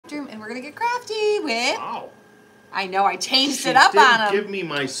craft room, and we're gonna get crafty with. Wow. I know I changed it up on him. Give me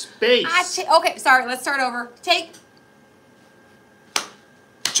my space. Okay, sorry. Let's start over. Take.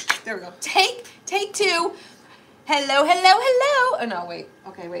 There we go. Take 2. Hello, hello, hello. Oh no, wait.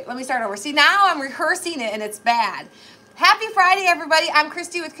 Okay, wait. Let me start over. See, now I'm rehearsing it, and it's bad. Happy Friday, everybody. I'm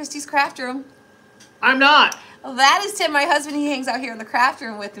Christy with Christy's Craft Room. I'm not. Well, that is Tim, my husband. He hangs out here in the craft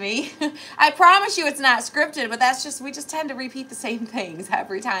room with me. I promise you it's not scripted, but that's just, we just tend to repeat the same things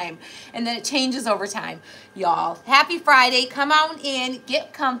every time. And then it changes over time. Y'all, happy Friday. Come on in,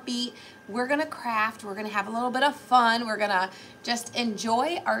 get comfy. We're going to craft. We're going to have a little bit of fun. We're going to just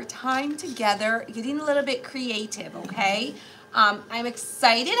enjoy our time together, getting a little bit creative, okay? I'm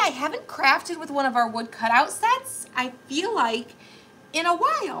excited. I haven't crafted with one of our wood cutout sets. I feel like in a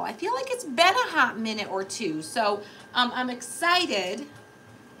while. I feel like it's been a hot minute or two. So I'm excited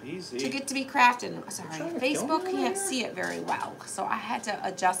to get to be crafting. Sorry, Facebook can't see it very well. So I had to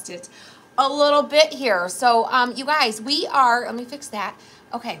adjust it a little bit here. So you guys, we are, let me fix that.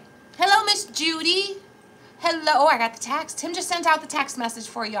 Okay. Hello, Miss Judy. Hello. Oh, I got the text. Tim just sent out the text message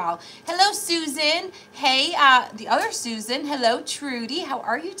for y'all. Hello, Susan. Hey, the other Susan. Hello, Trudy. How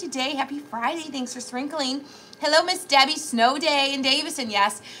are you today? Happy Friday. Thanks for sprinkling. Hello, Miss Debbie. Snow day in Davison.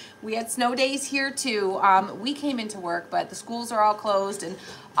 Yes, we had snow days here too. We came into work, but the schools are all closed and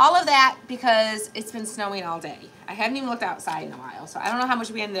all of that because it's been snowing all day. I haven't even looked outside in a while, so I don't know how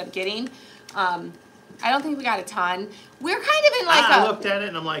much we ended up getting. I don't think we got a ton. We're kind of in like I looked at it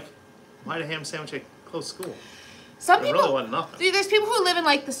and I'm like, why the ham sandwich at close school? Some people, really wasn't nothing. There's people who live in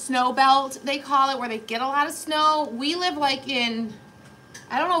like the snow belt, they call it, where they get a lot of snow. We live like in,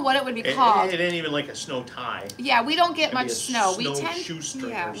 I don't know what it would be called. It ain't even like a snow tie. Yeah, we don't get much snow. We tend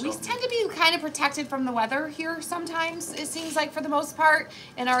to be kind of protected from the weather here sometimes, it seems like, for the most part.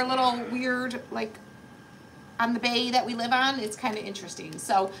 In our little weird, like, on the bay that we live on, it's kind of interesting.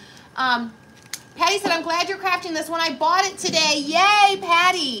 So, Patty said, I'm glad you're crafting this one. I bought it today. Yay,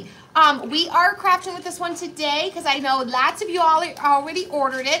 Patty. We are crafting with this one today because I know lots of you all already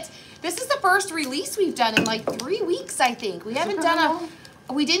ordered it. This is the first release we've done in like 3 weeks, I think. We haven't done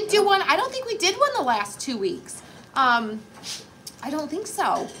we didn't do one. I don't think we did one the last 2 weeks. I don't think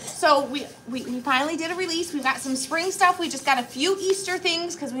so. So we finally did a release. We've got some spring stuff. We just got a few Easter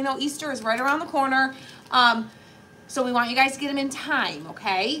things because we know Easter is right around the corner. So we want you guys to get them in time,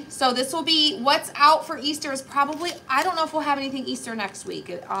 okay? So this will be, what's out for Easter is probably, I don't know if we'll have anything Easter next week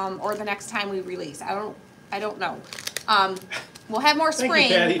or the next time we release. I don't know. We'll have more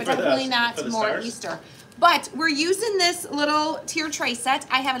spring, but definitely not more Easter. But we're using this little tier tray set.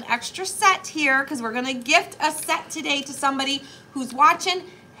 I have an extra set here because we're gonna gift a set today to somebody who's watching,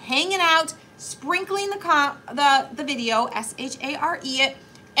 hanging out, sprinkling the video, S-H-A-R-E it,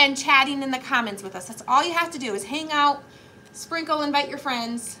 and chatting in the comments with us. That's all you have to do is hang out, sprinkle, invite your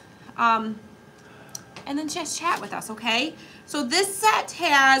friends, and then just chat with us, okay? So this set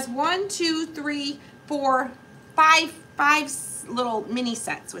has 1, 2, 3, 4, 5 little mini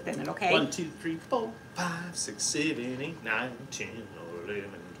sets within it, okay? 1, 2, 3, 4, 5, 6, 7, 8, 9, 10,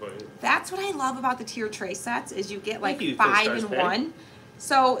 11, 12. That's what I love about the tier tray sets is you get like 5 in one.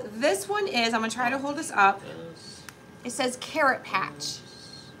 So this one is, I'm gonna try to hold this up. It says Carrot Patch.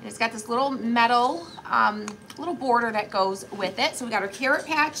 And it's got this little metal, little border that goes with it. So we got our Carrot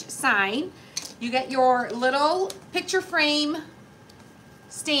Patch sign. You get your little picture frame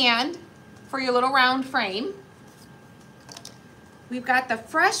stand for your little round frame. We've got the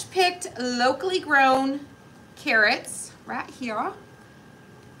fresh picked, locally grown carrots right here.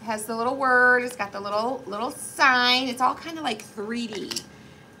 It has the little word, it's got the little sign. It's all kind of like 3D.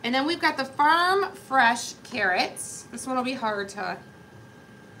 And then we've got the farm fresh carrots. This one will be hard to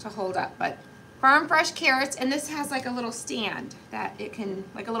hold up, but farm fresh carrots, and this has like a little stand that it can,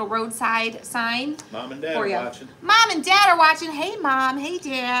 like a little roadside sign. Mom and Dad are watching. Mom and Dad are watching. Hey Mom, hey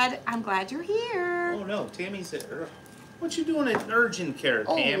Dad, I'm glad you're here. Oh no, Tammy's at what you doing at Urgent Care,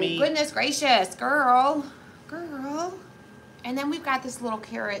 Tammy? Oh goodness gracious, girl. And then we've got this little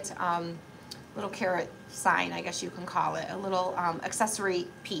carrot sign, I guess you can call it, a little accessory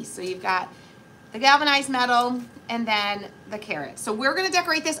piece. So you've got the galvanized metal, and then the carrot. So we're gonna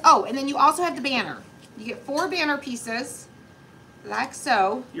decorate this. Oh, and then you also have the banner. You get 4 banner pieces, like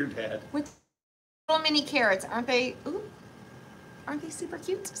so. Your dad. With little mini carrots, aren't they? Ooh, aren't they super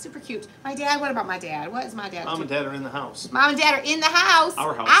cute? Super cute. My dad, what about my dad? What is my dad? Mom and Dad are in the house. Mom and Dad are in the house.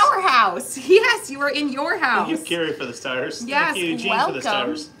 Our house. Our house. Yes, you are in your house. Thank you, Carrie, for the stars. Yes, thank you, Eugene, welcome. for the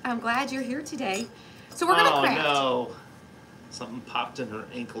stars. I'm glad you're here today. So we're gonna craft. Oh no. Something popped in her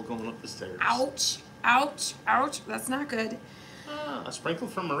ankle going up the stairs. Ouch, ouch, ouch. That's not good. Ah, a sprinkle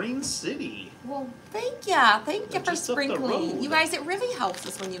from Marine City. Well, thank you for sprinkling. You guys, it really helps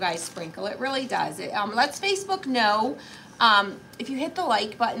us when you guys sprinkle. It really does. It lets Facebook know. If you hit the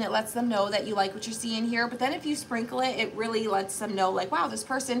like button, it lets them know that you like what you're seeing here. But then if you sprinkle it, it really lets them know, like, wow, this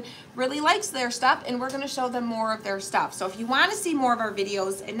person really likes their stuff, and we're going to show them more of their stuff. So if you want to see more of our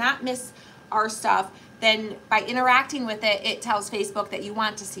videos and not miss our stuff, then by interacting with it, it tells Facebook that you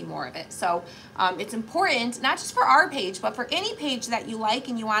want to see more of it. So it's important, not just for our page, but for any page that you like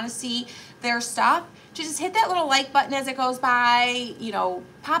and you want to see their stuff, to just hit that little like button as it goes by, you know,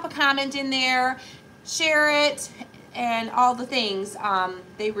 pop a comment in there, share it, and all the things.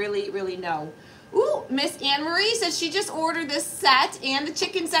 They really, really know. Ooh, Miss Anne Marie says she just ordered this set and the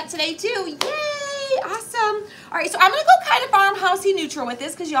chicken set today too. Yay, awesome. All right, so I'm gonna go kind of farmhousey neutral with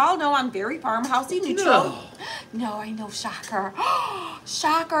this because y'all know I'm very farmhousey neutral. No, I know, shocker.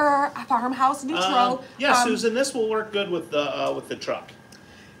 Shocker, farmhouse neutral. Yeah, Susan, this will work good with the truck.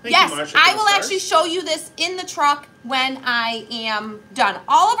 Thank yes, you, Marsha, I will actually show you this in the truck when I am done.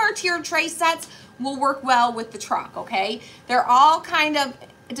 All of our tiered tray sets will work well with the truck, okay? They're all kind of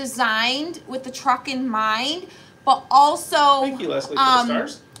designed with the truck in mind, but also thank you, Leslie, for the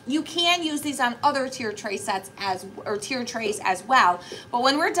stars. You can use these on other tier tray sets tier trays as well. But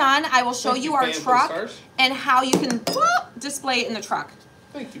when we're done, I will show you our truck and how you can display it in the truck.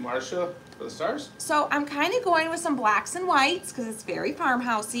 Thank you, Marsha, for the stars. So I'm kind of going with some blacks and whites because it's very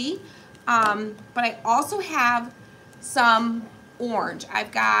farmhousey. But I also have some orange.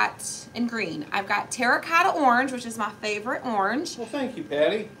 I've got, and green. I've got terracotta orange, which is my favorite orange. Well, thank you,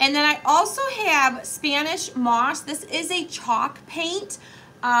 Patty. And then I also have Spanish moss. This is a chalk paint,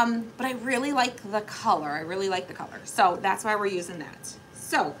 but I really like the color. I really like the color. So that's why we're using that.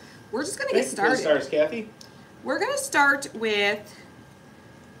 So we're just gonna get started. Stars, Kathy. We're gonna start with,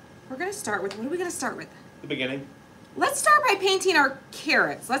 what are we gonna start with? The beginning. Let's start by painting our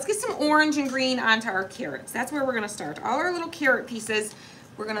carrots. Let's get some orange and green onto our carrots. That's where we're going to start. All our little carrot pieces,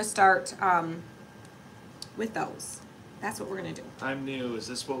 we're going to start with those. That's what we're going to do. I'm new. Is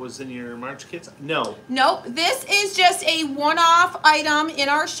this what was in your March kits? No. Nope. This is just a one-off item in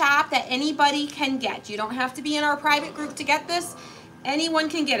our shop that anybody can get. You don't have to be in our private group to get this. Anyone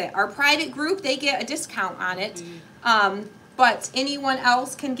can get it. Our private group, they get a discount on it. But anyone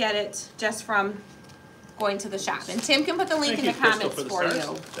else can get it just from going to the shop. And Tim can put the link in the comments for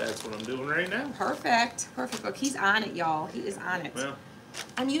you. That's what I'm doing right now. Perfect. Perfect. Look, he's on it, y'all. He is on it. Well,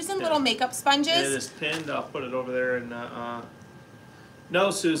 I'm using little makeup sponges. It is pinned. I'll put it over there. And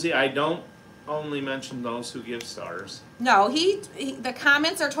no, Susie, I don't only mention those who give stars. No, the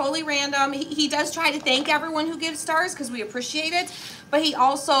comments are totally random. He does try to thank everyone who gives stars because we appreciate it. But he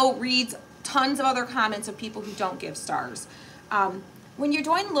also reads tons of other comments of people who don't give stars. When you're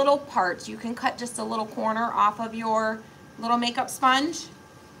doing little parts, you can cut just a little corner off of your little makeup sponge,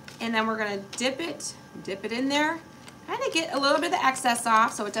 and then we're gonna dip it in there, kind of get a little bit of the excess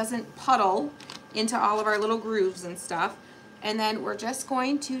off so it doesn't puddle into all of our little grooves and stuff. And then we're just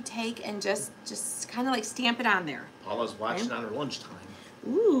going to take and just kind of like stamp it on there. Paula's watching on her lunchtime.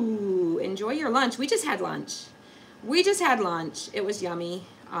 Ooh, enjoy your lunch. We just had lunch. It was yummy.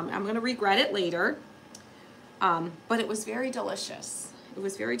 I'm gonna regret it later. But it was very delicious. It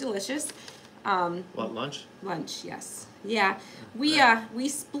was very delicious. What, lunch? Lunch, yes. Yeah, we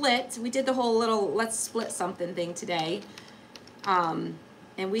split. We did the whole little let's split something thing today. And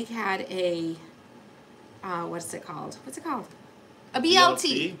we had a, what's it called? A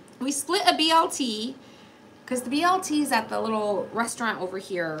BLT. We split a BLT because the BLT is at the little restaurant over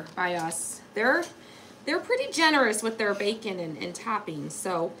here by us. They're pretty generous with their bacon and toppings,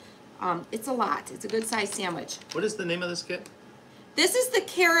 so it's a lot. It's a good size sandwich. What is the name of this kit? This is the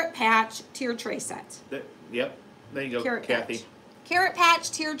Carrot Patch Tier Tray Set. Yep, there you go, Carrot Kathy. Patch. Carrot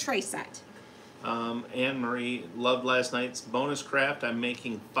Patch Tier Tray Set. Anne-Marie loved last night's bonus craft. I'm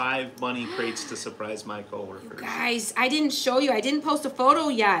making 5 bunny crates to surprise my coworkers. You guys, I didn't show you. I didn't post a photo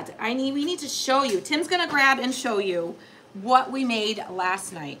yet. We need to show you. Tim's going to grab and show you what we made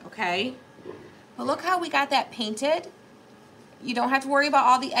last night, okay? But look how we got that painted. You don't have to worry about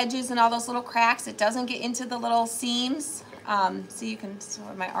all the edges and all those little cracks. It doesn't get into the little seams. So you can see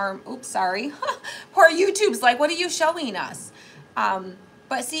my arm. Oops, sorry. Poor YouTube's like, what are you showing us?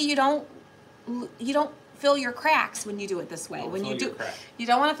 But see, you don't fill your cracks when you do it this way. When you do, you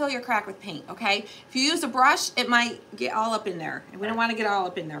don't want to fill your crack with paint, okay? If you use a brush, it might get all up in there, and we don't want to get all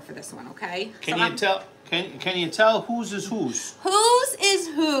up in there for this one, okay? Can you tell whose is whose? Whose is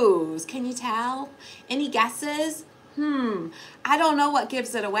whose? Can you tell? Any guesses? I don't know what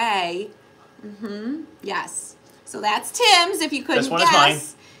gives it away. Yes. So that's Tim's, if you couldn't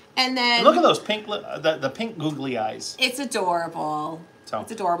guess. And then look at those pink, the pink googly eyes. It's adorable. So,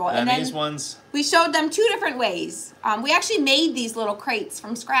 it's adorable. And then these ones. We showed them 2 different ways. We actually made these little crates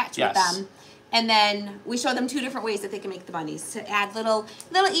from scratch with them. And then we showed them 2 different ways that they can make the bunnies to add little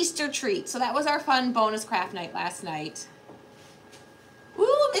Easter treats. So that was our fun bonus craft night last night.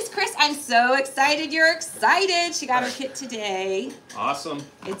 Ooh, Miss Chris, I'm so excited you're excited. She got her kit today. Awesome.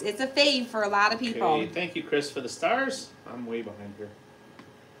 It's a fave for a lot of people. Okay, thank you, Chris, for the stars. I'm way behind here.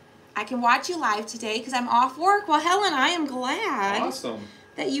 I can watch you live today because I'm off work. Well, Helen, I am glad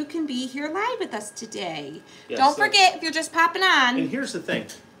that you can be here live with us today. Yes, don't forget, if you're just popping on. And here's the thing.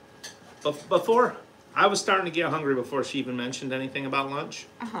 Before, I was starting to get hungry before she even mentioned anything about lunch.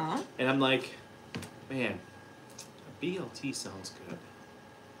 Uh-huh. And I'm like, man, a BLT sounds good.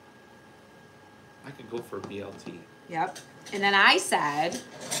 I could go for a BLT. Yep. And then I said,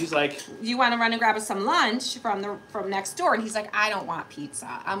 she's like, you want to run and grab us some lunch from next door? And he's like, I don't want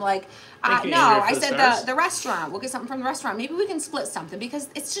pizza. I'm like, no. I said the restaurant. We'll get something from the restaurant. Maybe we can split something because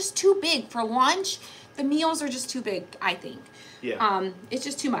it's just too big for lunch. The meals are just too big, I think. Yeah. It's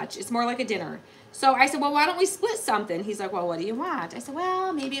just too much. It's more like a dinner. So I said, well, why don't we split something? He's like, well, what do you want? I said,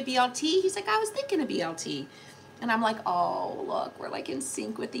 well, maybe a BLT. He's like, I was thinking a BLT. And I'm like, oh, look, we're like in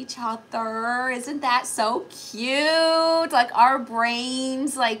sync with each other. Isn't that so cute? Like our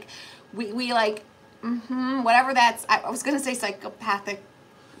brains, like we like, whatever that's, I was going to say psychopathic.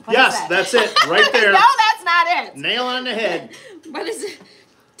 Yes, that's it, right there. No, that's not it. Nail on the head. What is it?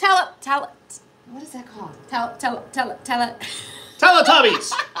 Tell it. What is that called? Tell it.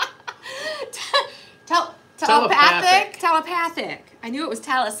 Teletubbies. Telepathic. I knew it was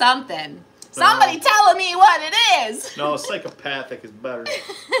something. Somebody telling me what it is. No, psychopathic is better.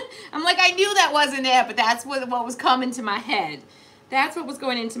 I'm like, I knew that wasn't it, but that's what was coming to my head. That's what was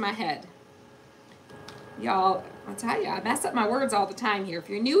going into my head. Y'all, I'll tell you, I mess up my words all the time here. If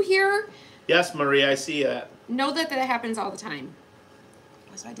you're new here. Yes, Marie, I see that. Know that happens all the time.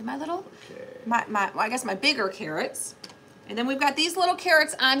 So I did my little, I guess my bigger carrots. And then we've got these little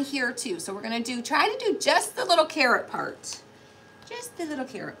carrots on here too. So we're going to try to do just the little carrot part. Just the little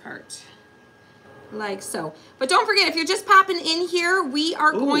carrot part. Like so. But don't forget, if you're just popping in here, we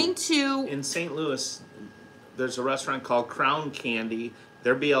are going to... In St. Louis, there's a restaurant called Crown Candy.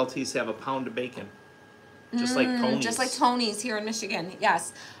 Their BLTs have a pound of bacon. Just like Tony's. Just like Tony's here in Michigan,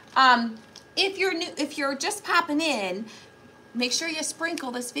 yes. If you're just popping in, make sure you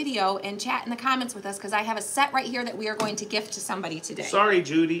sprinkle this video and chat in the comments with us because I have a set right here that we are going to gift to somebody today. Sorry,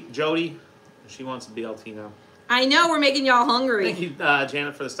 Jody. She wants a BLT now. I know, we're making y'all hungry. Thank you,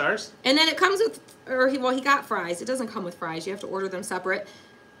 Janet, for the stars. And then it comes with, he got fries. It doesn't come with fries. You have to order them separate.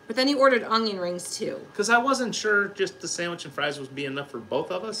 But then he ordered onion rings too. Because I wasn't sure just the sandwich and fries would be enough for both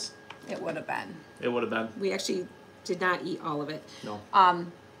of us. It would have been. It would have been. We actually did not eat all of it. No.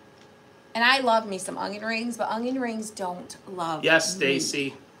 And I love me some onion rings, but onion rings don't love Yes, me.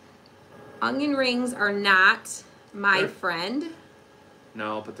 Stacy. Onion rings are not my friend.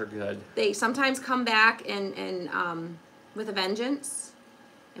 No, but they're good. They sometimes come back and with a vengeance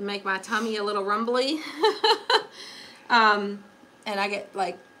and make my tummy a little rumbly. And I get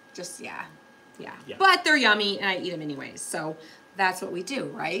like, yeah. But they're yummy and I eat them anyways. So that's what we do,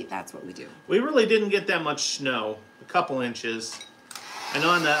 right? That's what we do. We really didn't get that much snow, a couple inches. I know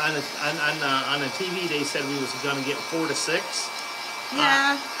on the TV they said we was going to get 4 to 6.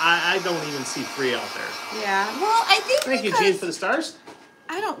 Yeah. I don't even see 3 out there. Yeah. Well, I think Thank you, Gene, for the stars.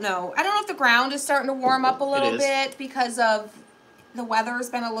 I don't know. I don't know if the ground is starting to warm up a little bit because of the weather's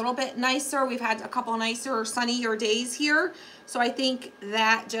been a little bit nicer. We've had a couple nicer, sunnier days here. So I think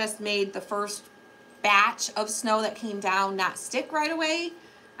that just made the first batch of snow that came down not stick right away.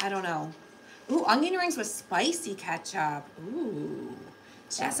 I don't know. Ooh, onion rings with spicy ketchup. Ooh,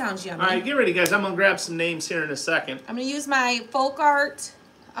 that sounds yummy. All right, get ready, guys. I'm going to grab some names here in a second. I'm going to use my folk art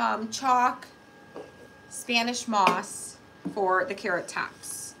chalk Spanish moss for the carrot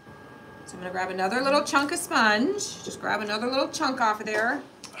tops. So I'm going to grab another little chunk of sponge. Just grab another little chunk off of there.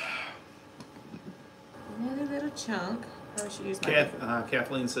 Another little chunk. I should use my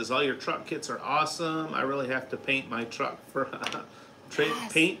Kathleen says, all your truck kits are awesome. I really have to paint my truck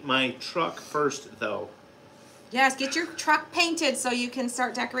paint my truck first, though. Yes, get your truck painted so you can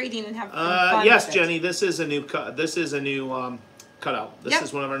start decorating and have fun yes, with it. Jenny, this is a new cutout. This is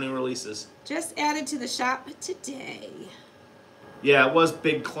one of our new releases. Just added to the shop today. Yeah, it was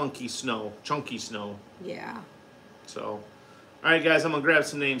big clunky snow, chunky snow. Yeah. So, all right, guys, I'm gonna grab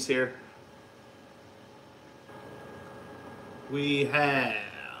some names here. We have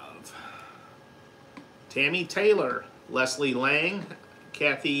Tammy Taylor, Leslie Lang,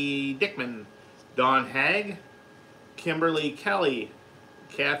 Kathy Dickman, Dawn Hagg, Kimberly Kelly,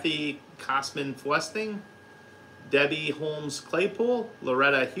 Kathy Kosman-Fwesting, Debbie Holmes-Claypool,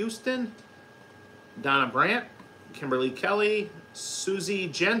 Loretta Houston, Donna Brandt, Kimberly Kelly, Susie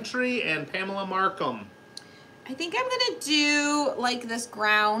Gentry, and Pamela Markham. I think I'm going to do like this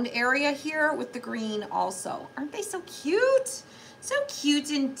ground area here with the green also. Aren't they so cute? So cute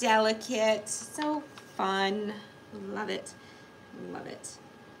and delicate. So fun. Love it. Love it.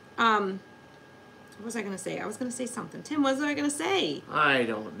 What was I going to say? I was going to say something. Tim, what was I going to say? I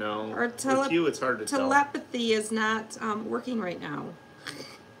don't know. Or With you, it's hard to tell. Telepathy is not working right now.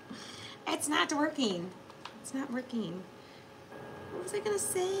 It's not working. It's not working. What was I going to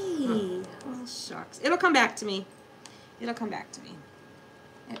say? Oh, shucks. It'll come back to me. It'll come back to me.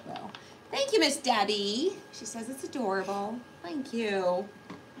 It will. Thank you, Miss Debbie. She says it's adorable. Thank you.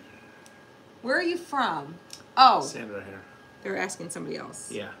 Where are you from? Oh. Sandra here. They're asking somebody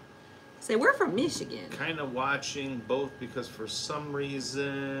else. Yeah. Say, we're from Michigan. Kind of watching both because for some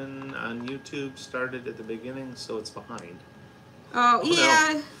reason on YouTube started at the beginning, so it's behind. Oh,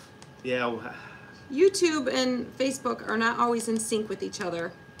 yeah. No. Yeah. YouTube and Facebook are not always in sync with each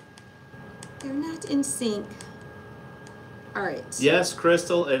other. They're not in sync. All right. Yes,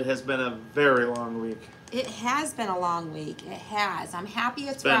 Crystal, it has been a very long week. It has been a long week. It has. I'm happy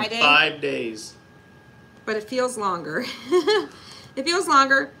it's been Friday. 5 days. But it feels longer. It feels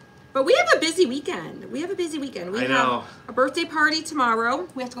longer. But we have a busy weekend. We have a busy weekend. We have a birthday party tomorrow.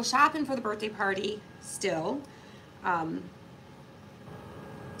 We have to go shopping for the birthday party still. So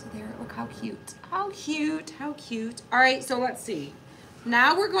there, look how cute. How cute, how cute. All right, so let's see.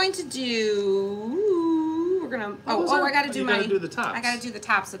 Now we're going to do, I got to do gotta do the tops. I got to do the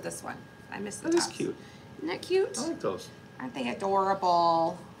tops of this one. I missed the tops. That is cute. Isn't that cute? I like those. Aren't they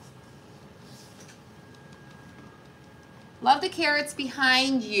adorable? Love the carrots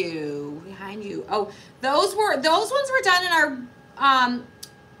behind you. Behind you. Oh, those ones were done in our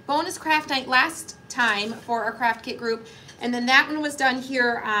bonus craft night last time for our craft kit group, and then that one was done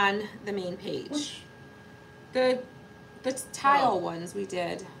here on the main page. The tile ones we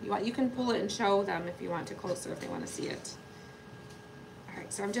did. You can pull it and show them if you want to closer if they want to see it. All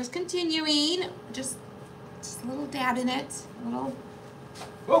right, so I'm just continuing, just a little dab in it, a little.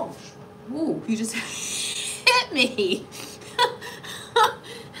 Whoa! Ooh, you just hit me.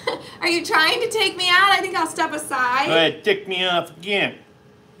 Are you trying to take me out? I think I'll step aside. Go ahead, tick me off again.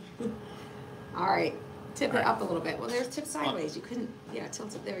 All right, tip it up a little bit. Well, there's tip sideways. You couldn't,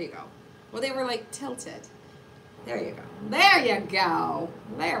 tilt it. There you go. Well, they were like tilted. There you go. There you go.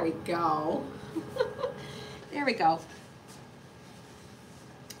 There we go. There we go.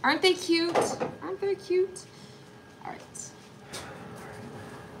 Aren't they cute? Aren't they cute? All right.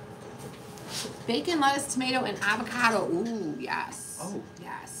 Bacon, lettuce, tomato, and avocado. Ooh, yes. Oh.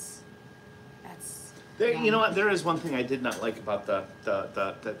 Yes. That's. There, you know what? There is one thing I did not like about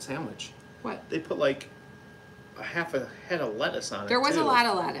that sandwich. What? They put like a half a head of lettuce on it. There was a lot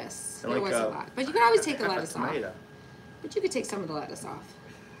of lettuce. There was a lot. But you could always take the lettuce off. But you could take some of the lettuce off.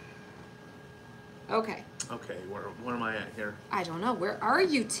 Okay. Okay, where am I at here? I don't know. Where are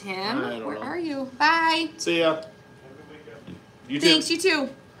you, Tim? Where know. are you? Bye. See ya. You too. Thanks, you too.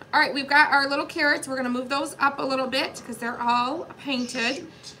 All right, we've got our little carrots. We're going to move those up a little bit because they're all painted. Shoot.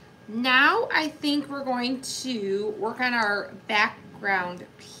 Now I think we're going to work on our background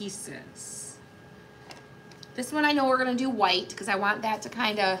pieces. This one I know we're going to do white because I want that to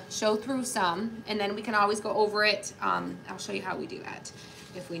kind of show through some, and then we can always go over it. I'll show you how we do that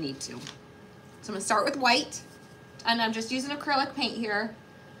if we need to. So I'm going to start with white, and I'm just using acrylic paint here.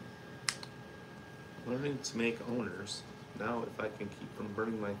 Learning to make owners. Now if I can keep from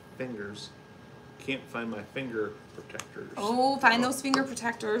burning my fingers, can't find my finger protectors. Oh, find those finger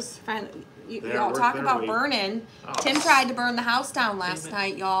protectors. Y'all talk about burning. Oh. Tim tried to burn the house down last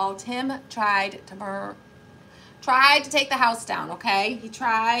night, y'all. Tim tried to take the house down, okay? He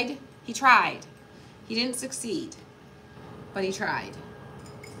tried. He didn't succeed, but he tried.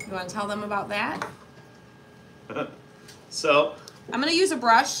 You want to tell them about that? So I'm going to use a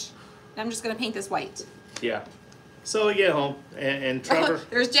brush. I'm just going to paint this white. Yeah. So we get home, and Trevor...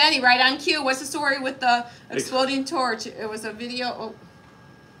 There's Jenny right on cue. What's the story with the exploding torch? It was a video... Oh.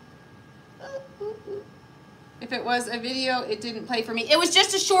 If it was a video, it didn't play for me. It was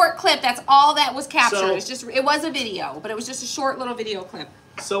just a short clip. That's all that was captured. So, it was a video, but it was just a short little video clip.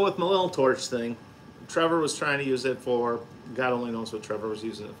 So with my little torch thing, Trevor was trying to use it for... God only knows what Trevor was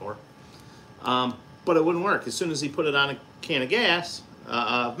using it for. But it wouldn't work. As soon as he put it on a can of gas,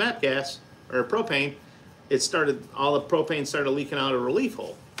 MAP gas, or propane, all the propane started leaking out a relief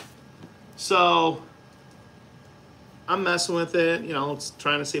hole. So I'm messing with it,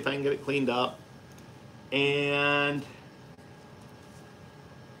 trying to see if I can get it cleaned up. And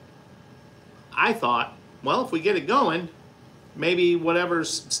I thought, well, if we get it going, maybe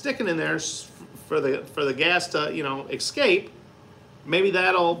whatever's sticking in there for the gas to, you know, escape, maybe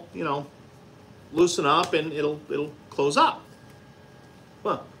that'll, you know, loosen up and it'll close up.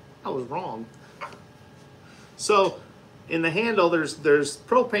 Well, I was wrong. So in the handle, there's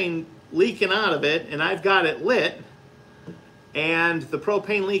propane leaking out of it, and I've got it lit, and the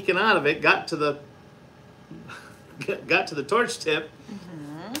propane leaking out of it got to the torch tip,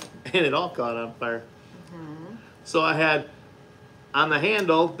 and it all caught on fire. So I had, on the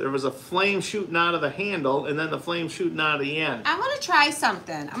handle, there was a flame shooting out of the handle, and then the flame shooting out of the end. I'm going to try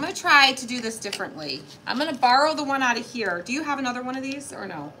something. I'm going to try to do this differently. I'm going to borrow the one out of here. Do you have another one of these or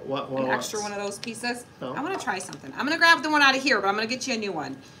no? An extra one of those pieces? No. I'm going to try something. I'm going to grab the one out of here, but I'm going to get you a new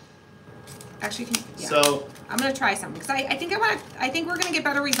one. Actually, yeah. So I'm going to try something because I think we're going to get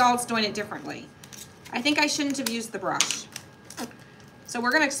better results doing it differently. I think I shouldn't have used the brush. So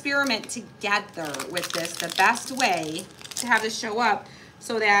we're going to experiment together with this, the best way to have this show up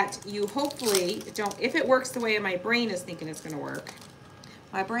so that you hopefully don't, if it works the way my brain is thinking it's going to work.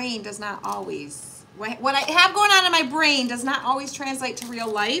 My brain does not always, what I have going on in my brain does not always translate to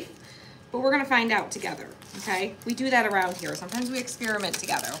real life, but we're going to find out together, okay? We do that around here. Sometimes we experiment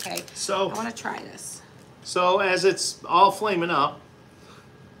together, okay? So I want to try this. So as it's all flaming up,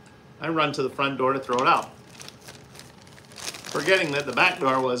 I run to the front door to throw it out, forgetting that the back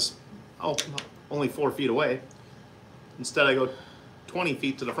door was only 4 feet away. Instead, I go 20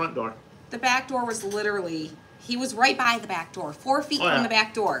 feet to the front door. The back door was literally, he was right by the back door, 4 feet from the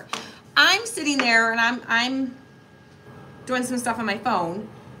back door. I'm sitting there and I'm doing some stuff on my phone,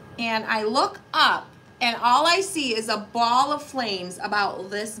 and I look up and all I see is a ball of flames about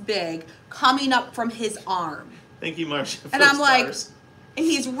this big coming up from his arm. Thank you, Marcia. And I'm like, and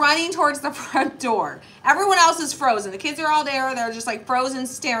he's running towards the front door. Everyone else is frozen. The kids are all there. They're just like frozen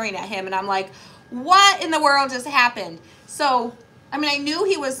staring at him. And I'm like, what in the world just happened? So, I mean, I knew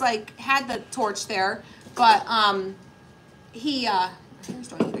he was like, had the torch there, but he's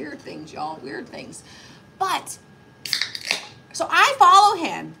doing weird things, y'all, weird things. But, so I follow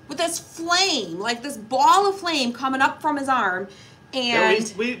him with this flame, like this ball of flame coming up from his arm.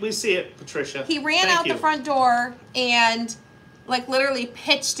 And yeah, we see it, Patricia. He ran out the front door and like literally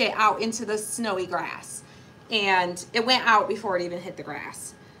pitched it out into the snowy grass. And it went out before it even hit the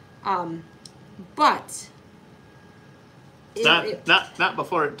grass. But not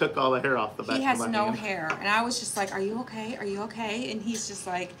before it took all the hair off the back. He has no hair, and I was just like, "Are you okay? Are you okay?" And he's just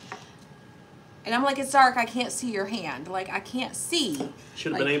like, and I'm like, "It's dark. I can't see your hand. Like I can't see."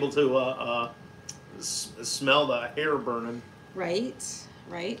 Should have been able to smell the hair burning. Right,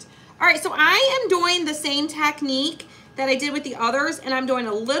 right. All right, so I am doing the same technique that I did with the others, and I'm doing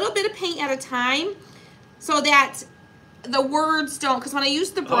a little bit of paint at a time, so that the words don't, because when I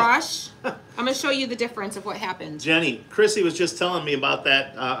use the brush, I'm going to show you the difference of what happened. Jenny, Chrissy was just telling me about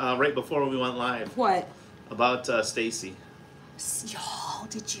that right before we went live. What? About Stacy. Y'all,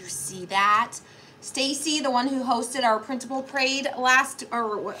 did you see that? Stacy, the one who hosted our printable parade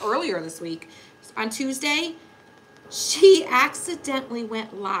earlier this week, on Tuesday, she accidentally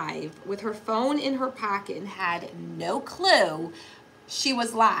went live with her phone in her pocket and had no clue she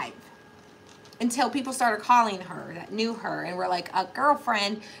was live. Until people started calling her that knew her and were like,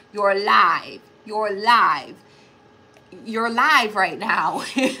 girlfriend, you're live. You're live. You're live right now.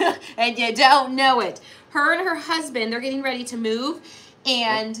 And you don't know it. Her and her husband, they're getting ready to move.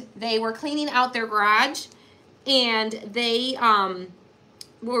 And they were cleaning out their garage. And they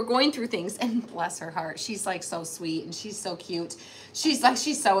were going through things. And bless her heart, she's like so sweet and she's so cute. She's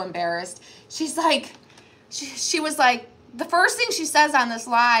so embarrassed. She's like, she was like, the first thing she says on this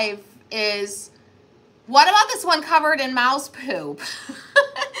live is, what about this one covered in mouse poop?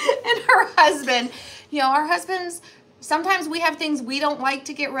 And her husband, you know, our husbands, sometimes we have things we don't like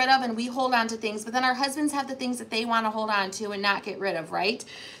to get rid of and we hold on to things, but then our husbands have the things that they want to hold on to and not get rid of, right?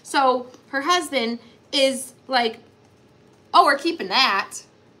 So her husband is like, oh, we're keeping that.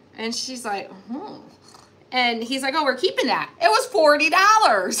 And she's like, And he's like, oh, we're keeping that. It was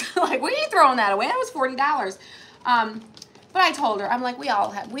 $40. Like, we ain't throwing that away. It was $40. But I told her, I'm like, we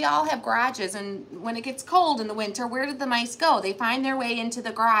all have garages, and when it gets cold in the winter, where did the mice go? They find their way into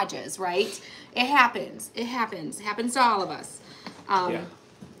the garages, right? It happens. It happens. It happens to all of us. Yeah.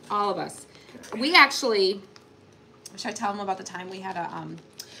 All of us. We actually, should I tell them about the time we had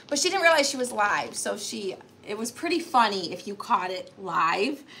but she didn't realize she was live, so it was pretty funny if you caught it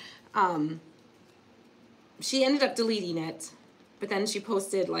live. She ended up deleting it, but then she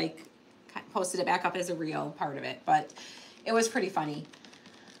posted it back up as a real part of it, but it was pretty funny.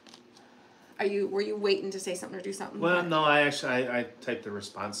 Were you waiting to say something or do something? Well, no, I typed the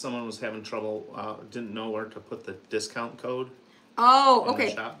response. Someone was having trouble, didn't know where to put the discount code. Oh, in okay.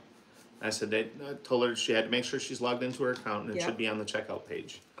 the shop. I said they told her she had to make sure she's logged into her account, and it should be on the checkout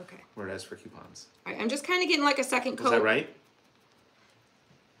page. Okay. Where it asks for coupons. All right, I'm just kind of getting like a second code. Is that right?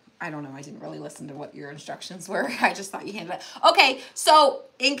 I don't know. I didn't really listen to what your instructions were. I just thought you handled it. Okay, so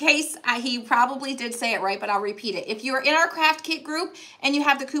in case he probably did say it right, but I'll repeat it. If you're in our craft kit group and you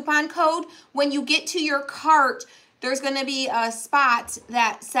have the coupon code, when you get to your cart, there's going to be a spot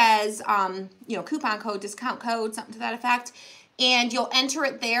that says, you know, coupon code, discount code, something to that effect, and you'll enter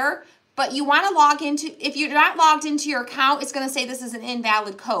it there. But you want to log into, if you're not logged into your account, it's going to say this is an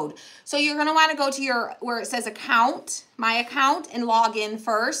invalid code. So you're going to want to go to your, where it says account, my account, and log in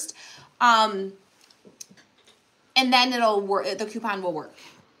first. And then it'll work, the coupon will work.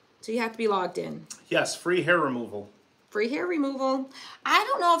 So you have to be logged in. Yes, free hair removal. Free hair removal. I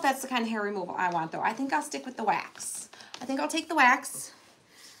don't know if that's the kind of hair removal I want, though. I think I'll stick with the wax. I think I'll take the wax.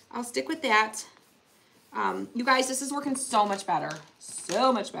 I'll stick with that. You guys, this is working so much better.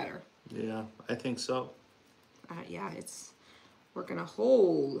 So much better. Yeah, I think so. Yeah, it's working a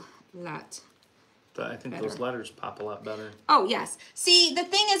whole lot I think better. those letters pop a lot better. Oh, yes. See, the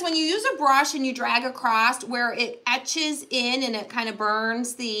thing is when you use a brush and you drag across where it etches in and it kind of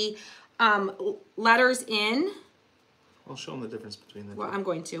burns the letters in. I'll show them the difference between the two. Well, I'm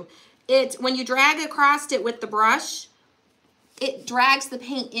going to. When you drag across it with the brush, it drags the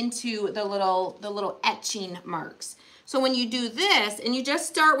paint into the little etching marks. So when you do this, and you just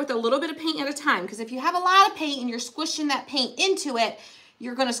start with a little bit of paint at a time, because if you have a lot of paint and you're squishing that paint into it,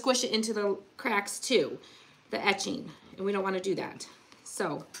 you're going to squish it into the cracks too, the etching, and we don't want to do that.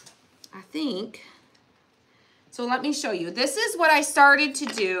 So I think, so let me show you. This is what I started to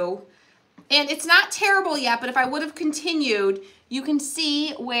do, and it's not terrible yet, but if I would have continued, you can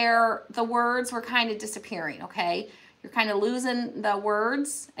see where the words were kind of disappearing, okay? You're kind of losing the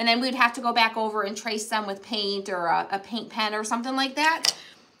words, and then we'd have to go back over and trace them with paint or a paint pen or something like that.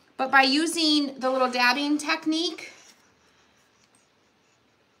 But by using the little dabbing technique,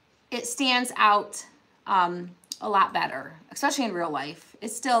 it stands out a lot better, especially in real life.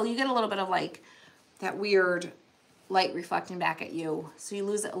 It's still, you get a little bit of like that weird light reflecting back at you, so you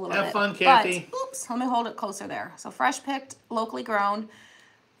lose it a little bit. Have fun, Kathy. But, oops, let me hold it closer there. So fresh picked, locally grown,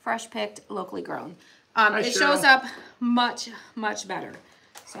 fresh picked, locally grown. It shows up much, much better.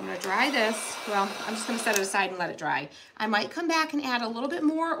 So I'm going to dry this. Well, I'm just going to set it aside and let it dry. I might come back and add a little bit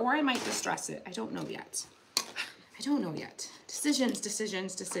more, or I might distress it. I don't know yet. I don't know yet. Decisions,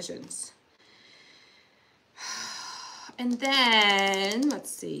 decisions, decisions. And then,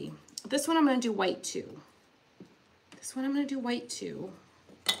 let's see. This one I'm going to do white too. This one I'm going to do white too.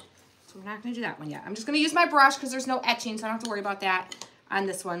 So we're not going to do that one yet. I'm just going to use my brush because there's no etching, so I don't have to worry about that on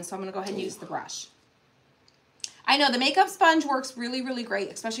this one. So I'm going to go ahead and use the brush. I know the makeup sponge works really, really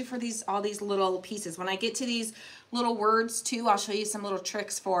great, especially for all these little pieces. When I get to these little words too, I'll show you some little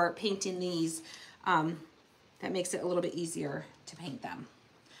tricks for painting these. That makes it a little bit easier to paint them.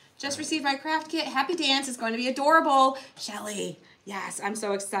 Just received my craft kit. Happy Dance is going to be adorable. Shelly, yes, I'm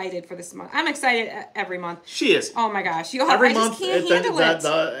so excited for this month. I'm excited every month. She is. Oh my gosh, I just can't handle it.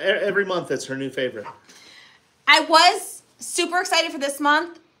 Every month it's her new favorite. I was super excited for this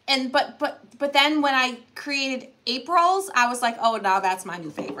month. And but then when I created April's, I was like, oh, now that's my new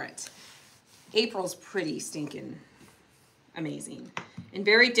favorite. April's pretty stinking amazing and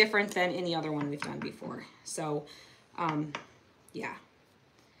very different than any other one we've done before. So, yeah.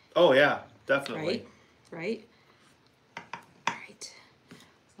 Oh yeah, definitely. Right. All right.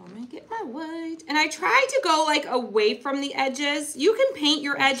 So I'm gonna get my white, and I try to go like away from the edges. You can paint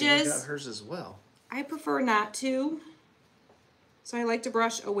your edges. You got hers as well. I prefer not to. So I like to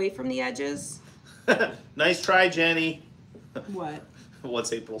brush away from the edges. Nice try, Jenny. What?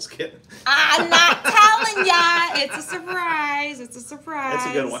 What's April's kit? I'm not telling ya. It's a surprise. It's a surprise. It's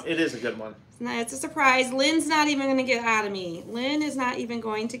a good one. It is a good one. It's a surprise. Lynn's not even going to get it out of me. Lynn is not even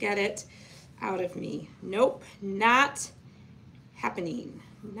going to get it out of me. Nope. Not happening.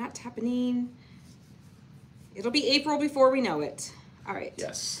 Not happening. It'll be April before we know it. All right.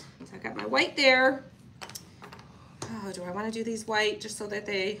 Yes. So I got my white there. Oh, do I want to do these white just so that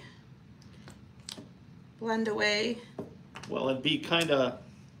they blend away? Well, it'd be kind of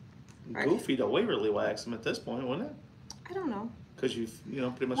goofy to Waverly wax them at this point, wouldn't it? I don't know. Because you've,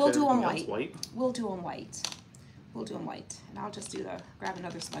 pretty much We'll got do them everything else white. We'll do them white. We'll do them white. And I'll just grab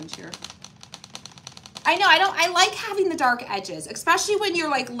another sponge here. I know, I like having the dark edges, especially when you're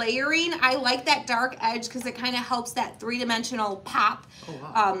like layering. I like that dark edge because it kind of helps that three-dimensional pop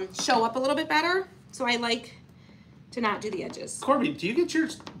show up a little bit better. So I like to not do the edges. Corby, do you get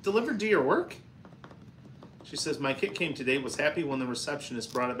yours delivered to your work? She says, my kit came today, was happy when the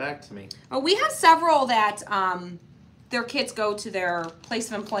receptionist brought it back to me. Oh, we have several that their kits go to their place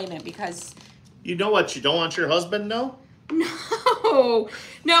of employment because... You know what? You don't want your husband to know? No.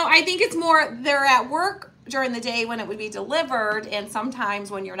 No, I think it's more they're at work during the day when it would be delivered, and sometimes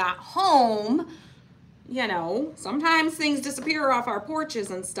when you're not home, you know, sometimes things disappear off our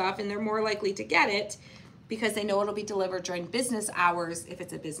porches and stuff, and they're more likely to get it because they know it'll be delivered during business hours if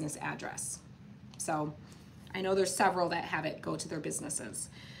it's a business address. So I know there's several that have it go to their businesses.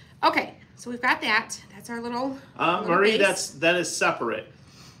 Okay, so we've got that. That's our little Marie, base. that is separate.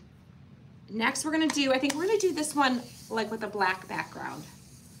 Next we're gonna do, I think we're gonna do this one like with a black background.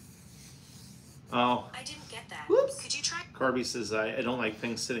 Oh. I didn't get that. Whoops. Could you try? Corby says, I don't like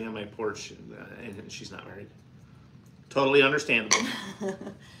things sitting on my porch, and she's not married. Totally understandable.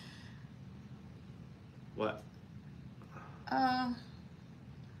 What?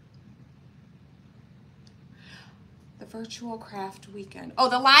 The virtual craft weekend. Oh,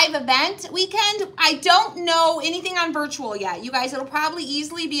 the live event weekend? I don't know anything on virtual yet. You guys, it'll probably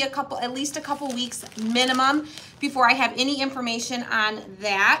easily be at least a couple weeks minimum before I have any information on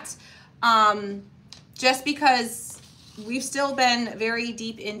that. Just because we've still been very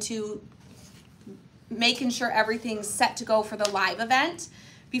deep into making sure everything's set to go for the live event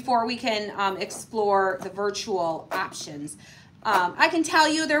before we can explore the virtual options. I can tell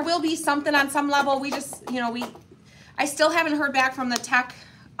you there will be something on some level. We just, you know, I still haven't heard back from the tech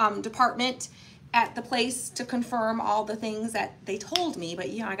department at the place to confirm all the things that they told me, but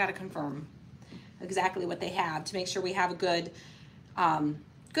you know, I got to confirm exactly what they have to make sure we have a good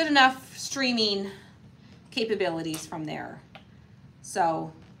enough streaming capabilities from there.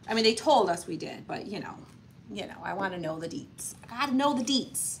 So, I mean, they told us we did, but you know, I want to know the deets. I got to know the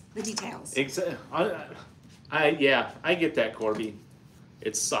deets, the details. Exactly. Yeah, I get that, Corby.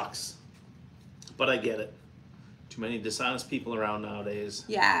 It sucks, but I get it. Too many dishonest people around nowadays.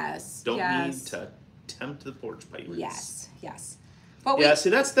 Yes. Don't need to tempt the porch pirates. Yes. Yes. But yeah. See,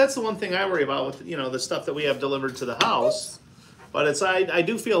 that's the one thing I worry about with the stuff that we have delivered to the house. But it's I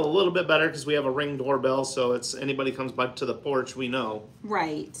do feel a little bit better because we have a Ring doorbell, so it's anybody comes by to the porch, we know.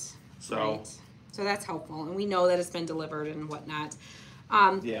 Right. So. Right. So that's helpful, and we know that it's been delivered and whatnot.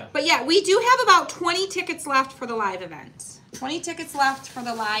 Yeah. But yeah, we do have about 20 tickets left for the live event. 20 tickets left for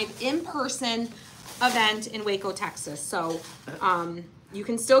the live in-person event in Waco, Texas. So you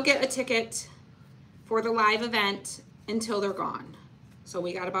can still get a ticket for the live event until they're gone. So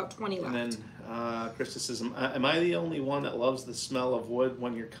we got about 20 left. And then Krista says, am I the only one that loves the smell of wood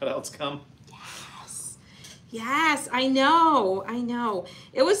when your cutouts come? Yes. Yes, I know. I know.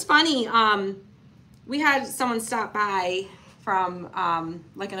 It was funny. We had someone stop by from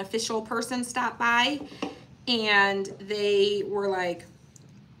like an official person stop by, and they were like,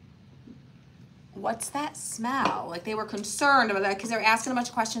 what's that smell? Like they were concerned about that because they were asking a bunch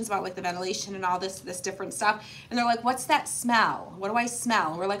of questions about like the ventilation and all this different stuff. And they're like, what's that smell? What do I smell?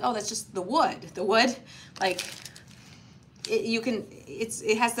 And we're like, oh, that's just the wood. The wood, like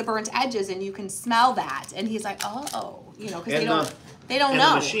it has the burnt edges and you can smell that. And he's like, oh, because they don't know.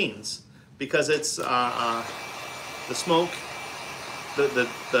 The machines, because it's the smoke,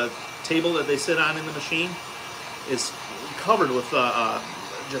 the table that they sit on in the machine is covered with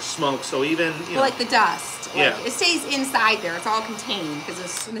just smoke, so even like the dust, yeah, it stays inside there. It's all contained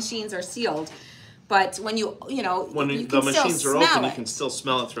because the machines are sealed. But when you the machines are open, you can still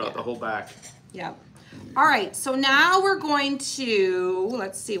smell it throughout the whole back. Yep. All right, so now we're going to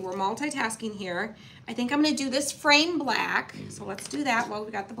let's see. We're multitasking here. I think I'm going to do this frame black. So let's do that while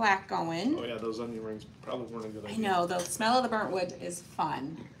we got the black going. Oh yeah, those onion rings probably weren't a good idea. I know the smell of the burnt wood is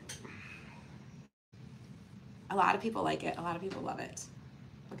fun. A lot of people like it. A lot of people love it.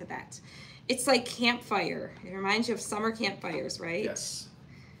 Look at that. It's like campfire. It reminds you of summer campfires, right? Yes.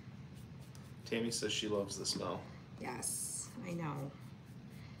 Tammy says she loves the smell. Yes, I know.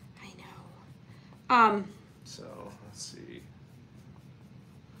 So let's see.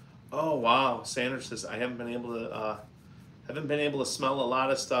 Oh wow, Sanders says I haven't been able to smell a lot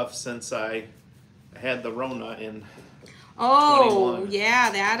of stuff since I had the Rona in. Oh 21.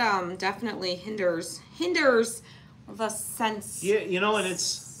 Yeah, that definitely hinders the sense. Yeah, and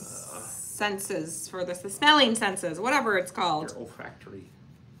it's senses for the smelling senses, whatever it's called. Your olfactory.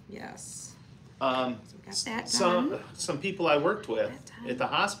 Yes. So we got that done. Some people I worked with at the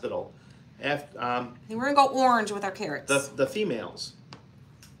hospital. After, I think we're gonna go orange with our carrots. The females.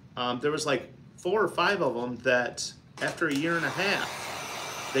 There was like 4 or 5 of them that after a year and a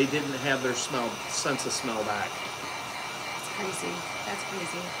half, they didn't have their sense of smell back. That's crazy. That's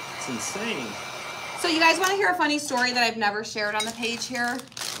crazy. It's insane. So you guys want to hear a funny story that I've never shared on the page here?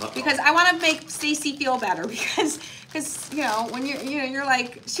 Because I want to make Stacy feel better because you know, when you're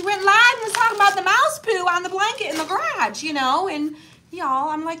like, she went live and was talking about the mouse poo on the blanket in the garage, you know, and y'all,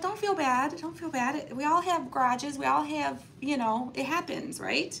 I'm like, don't feel bad. Don't feel bad. We all have garages. We all have, you know, it happens,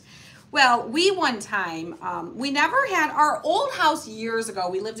 right? Well, we one time, we never had our old house years ago.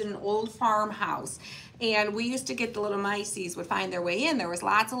 We lived in an old farmhouse. And we used to get the little miceys would find their way in. There was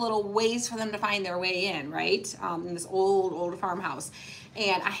lots of little ways for them to find their way in, right? In this old farmhouse.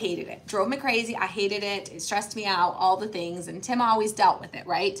 And I hated it. Drove me crazy. I hated it. It stressed me out, all the things. And Tim always dealt with it,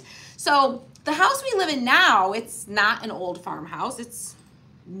 right? So the house we live in now, it's not an old farmhouse. It's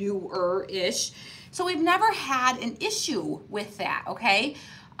newer-ish. So we've never had an issue with that, okay?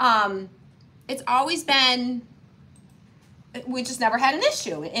 It's always been, we just never had an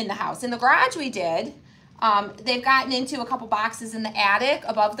issue in the house. In the garage we did. They've gotten into a couple boxes in the attic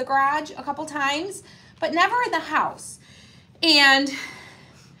above the garage a couple times, but never in the house. And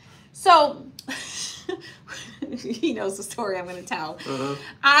so, he knows the story I'm going to tell.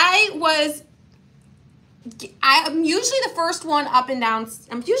 I'm usually the first one up and down.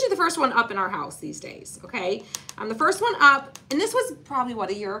 I'm usually the first one up in our house these days, okay? I'm the first one up, and this was probably,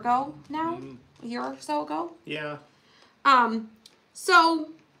 what, a year ago now? A year or so ago? Yeah. So,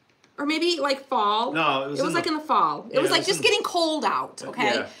 or maybe like fall. No, it was like in the fall. It was like just getting cold out,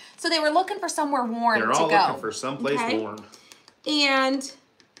 okay? Yeah. So they were looking for somewhere warm to go. They're all looking for someplace warm. And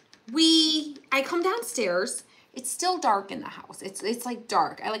I come downstairs. It's still dark in the house. It's like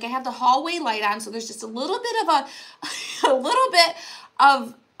dark. I have the hallway light on, so there's just a little bit of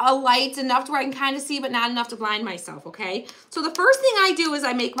a light, enough to where I can kind of see, but not enough to blind myself, okay? So the first thing I do is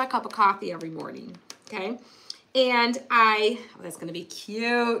I make my cup of coffee every morning, okay? And that's gonna be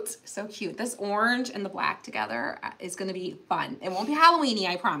cute, so cute. This orange and the black together is gonna be fun. It won't be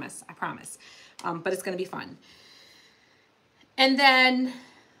Halloween-y, I promise. But it's gonna be fun. And then,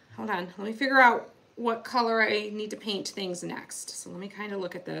 hold on, let me figure out what color I need to paint things next. So let me kind of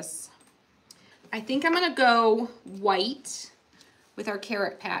look at this. I think I'm gonna go white with our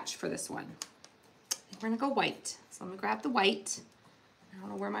carrot patch for this one. I think we're gonna go white. So I'm gonna grab the white. I don't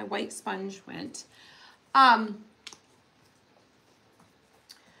know where my white sponge went.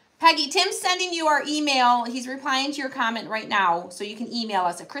 Peggy, Tim's sending you our email. He's replying to your comment right now, so you can email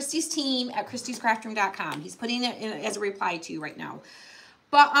us at christysteam@christyscraftroom.com. He's putting it in as a reply to you right now.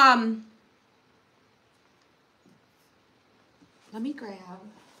 But let me grab.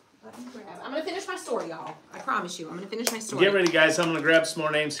 I'm gonna finish my story, y'all. I promise you, I'm gonna finish my story. Get ready, guys. I'm gonna grab some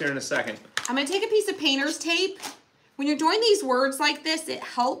more names here in a second. I'm gonna take a piece of painter's tape. When you're doing these words like this, it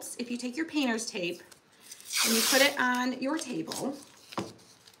helps if you take your painter's tape and you put it on your table.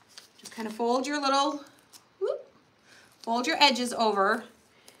 Just kind of fold your edges over,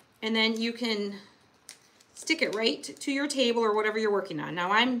 and then you can stick it right to your table or whatever you're working on.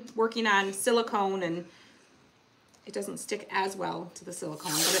 Now I'm working on silicone, and it doesn't stick as well to the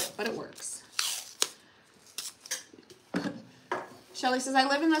silicone, but it works. Shelly says, I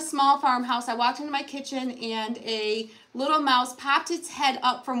live in a small farmhouse. I walked into my kitchen and a little mouse popped its head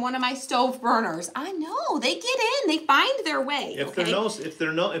up from one of my stove burners. I know, they get in, they find their way. If they can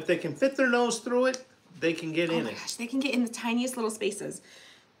fit their nose through it, they can get in it. Oh my gosh, they can get in the tiniest little spaces.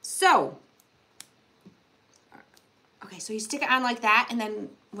 So, okay, so you stick it on like that, and then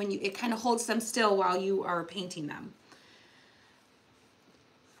it kind of holds them still while you are painting them.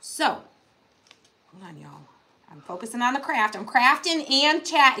 So, hold on, y'all. I'm focusing on the craft. I'm crafting and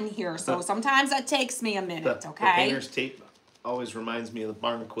chatting here, so sometimes that takes me a minute, okay? The painter's tape always reminds me of the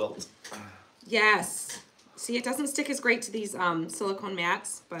barn quilt. Yes. See, it doesn't stick as great to these silicone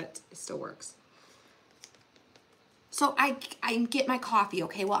mats, but it still works. So I get my coffee,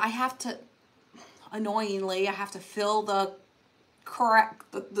 okay? Well, I have to, annoyingly, I have to fill the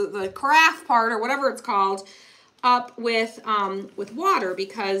carafe part, or whatever it's called, up with water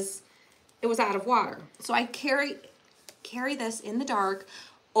because it was out of water. So I carry this in the dark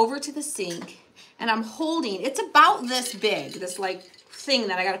over to the sink, and I'm holding, it's about this big, this like thing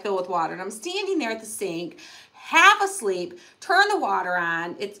that I gotta fill with water, and I'm standing there at the sink, half asleep, turn the water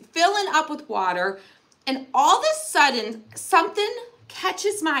on, it's filling up with water, and all of a sudden, something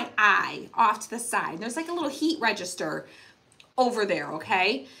catches my eye off to the side. There's like a little heat register over there,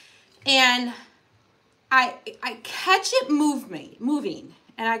 okay? And I catch it moving.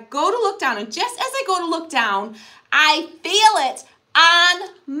 And I go to look down, and just as I go to look down, I feel it on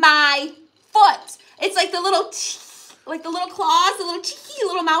my foot. It's like the little claws, the little cheeky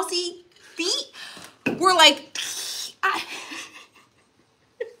little mousy feet were like,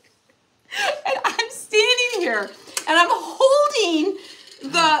 and I'm standing here, and I'm holding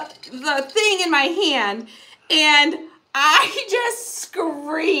the thing in my hand, and I just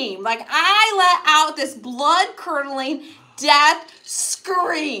scream. Like, I let out this blood-curdling death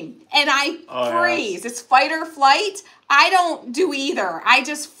scream, and I freeze. Yes. It's fight or flight. I don't do either. I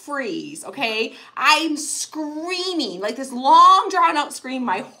just freeze, okay? I'm screaming, like this long, drawn-out scream.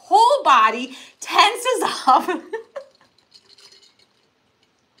 My whole body tenses up.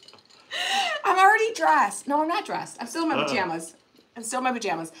 I'm already dressed. No, I'm not dressed. I'm still in my pajamas. I'm still in my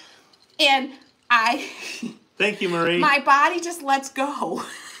pajamas. And Thank you, Marie. My body just lets go.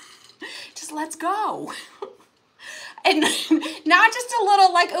 Just lets go. And not just a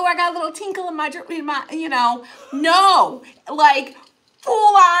little like, oh, I got a little tinkle in my, you know, no, like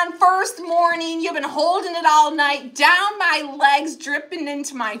full on first morning, you've been holding it all night, down my legs, dripping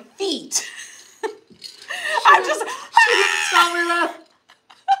into my feet. I'm just, she didn't tell me that.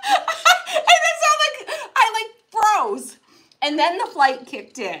 And it sounded like I froze. And then the flight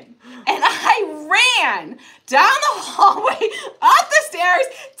kicked in. And I ran down the hallway, up the stairs,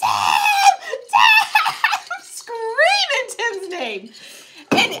 Tim! Screaming Tim's name.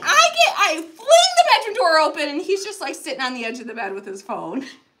 And I fling the bedroom door open, and he's just like sitting on the edge of the bed with his phone.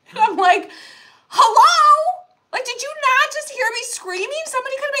 And I'm like, hello? Like, did you not just hear me screaming?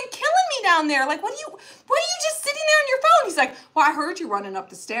 Somebody could have been killing me down there. Like, what are you just sitting there on your phone? He's like, well, I heard you running up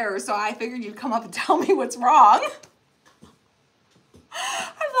the stairs, so I figured you'd come up and tell me what's wrong.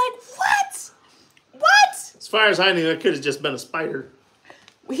 I'm like, what? What? As far as I knew, it could have just been a spider.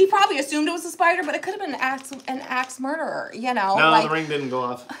 He probably assumed it was a spider, but it could have been an axe murderer, you know? No, like, the ring didn't go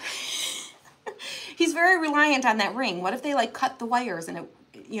off. He's very reliant on that ring. What if they, like, cut the wires and it,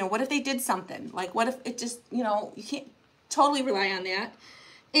 you know, what if they did something? Like, what if it just, you know, you can't totally rely on that.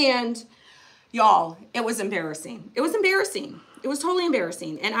 And, y'all, it was embarrassing. It was embarrassing. It was totally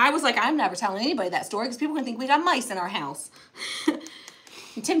embarrassing. And I was like, I'm never telling anybody that story because people can think we got mice in our house.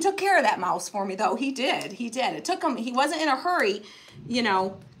 Tim took care of that mouse for me, though. He did. He did. It took him, he wasn't in a hurry, you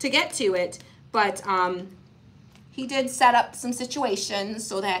know, to get to it. But he did set up some situations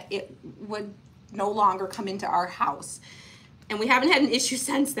so that it would no longer come into our house. And we haven't had an issue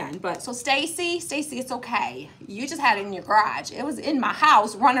since then. But so Stacy, it's okay. You just had it in your garage. It was in my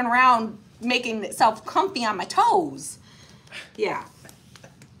house running around making itself comfy on my toes. Yeah.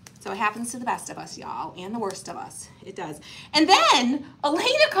 So it happens to the best of us, y'all, and the worst of us. It does. And then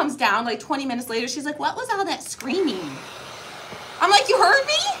Elena comes down like 20 minutes later. She's like, what was all that screaming? I'm like, you heard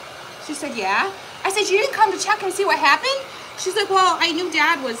me? She said, yeah. I said, you didn't come to check and see what happened? She's like, well, I knew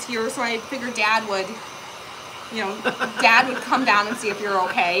Dad was here, so I figured Dad would, you know, Dad would come down and see if you're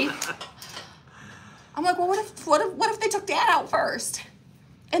okay. I'm like, well, what if they took Dad out first?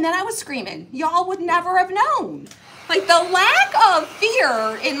 And then I was screaming. Y'all would never have known. Like, the lack of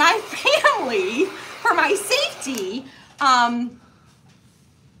fear in my family for my safety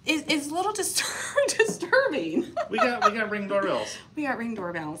is a little disturbing. We got ring doorbells. We got ring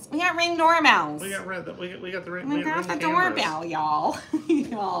doorbells. We got ring doorbells. We got the ring. We got the doorbell, y'all.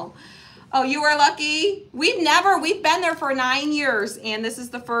 Y'all. Oh, you were lucky. We've been there for 9 years, and this is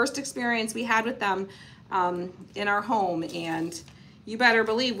the first experience we had with them in our home. And you better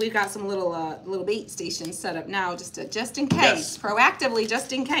believe we've got some little bait stations set up now, just in case, yes. Proactively,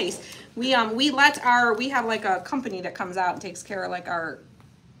 just in case. We have like a company that comes out and takes care of like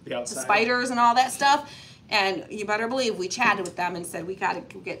the spiders and all that stuff. And you better believe we chatted with them and said we got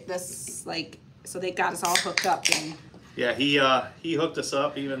to get this, like, so they got us all hooked up. And yeah, he hooked us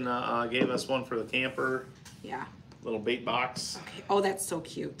up. Even gave us one for the camper. Yeah. Little bait box. Okay. Oh, that's so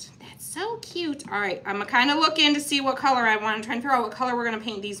cute. That's so cute. All right, I'm kind of looking to see what color I want. I'm trying to figure out what color we're gonna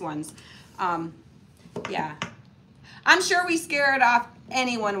paint these ones. Yeah. I'm sure we scared off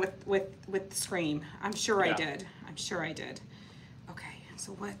anyone with Scream. I'm sure I did. I'm sure I did. Okay.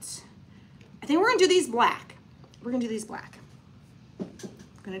 So what? I think we're gonna do these black. We're gonna do these black. I'm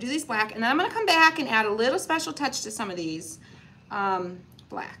gonna do these black, and then I'm gonna come back and add a little special touch to some of these.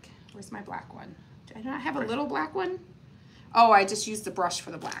 Black. Where's my black one? Do I not have a little black one? Oh, I just used the brush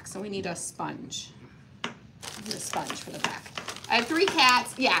for the black, so we need a sponge. I need a sponge for the black. I have 3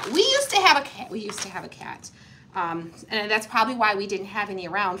 cats. Yeah, we used to have a cat. And that's probably why we didn't have any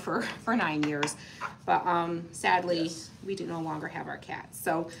around for 9 years. But sadly, yes. We do no longer have our cat.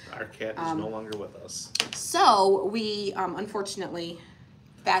 So our cat is no longer with us. So we, unfortunately,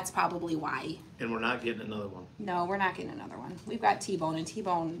 that's probably why. And we're not getting another one. No, we're not getting another one. We've got T-Bone, and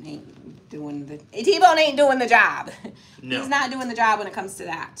T-Bone ain't doing the job. No. He's not doing the job when it comes to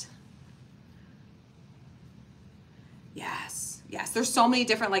that. Yes, yes. There's so many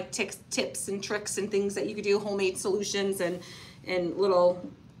different like tips and tricks and things that you could do, homemade solutions and little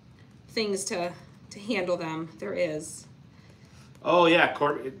things to handle them. There is. Oh yeah,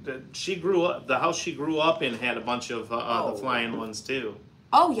 she grew up. The house she grew up in had a bunch of the flying ones too.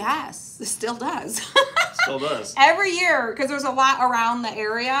 Oh yes, it still does. Still does. Every year, because there's a lot around the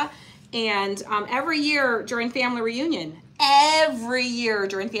area, and every year during family reunion,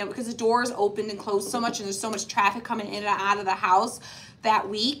 because the doors opened and closed so much, and there's so much traffic coming in and out of the house that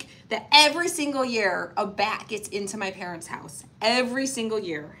week, that every single year a bat gets into my parents' house. Every single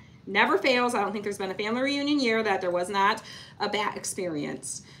year. Never fails. I don't think there's been a family reunion year that there was not a bat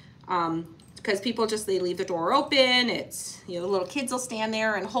experience. Because people they leave the door open. It's, the little kids will stand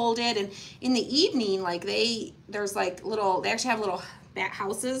there and hold it. And in the evening, they actually have little bat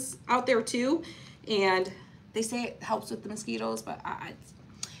houses out there too. And they say it helps with the mosquitoes, but I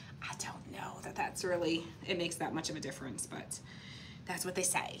don't know that that's really, it makes that much of a difference, but that's what they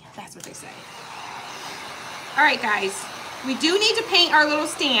say. That's what they say. All right, guys, we do need to paint our little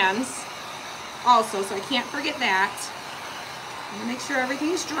stands also, so I can't forget that. I'm gonna make sure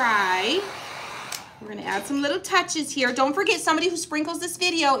everything's dry. We're gonna add some little touches here. Don't forget, somebody who sprinkles this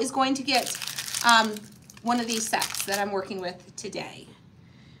video is going to get one of these sets that I'm working with today.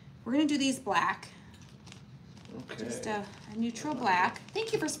 We're gonna do these black. Okay. Just a neutral black.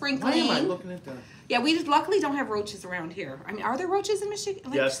 Thank you for sprinkling. Why am I looking at that? Yeah, we luckily don't have roaches around here. I mean, are there roaches in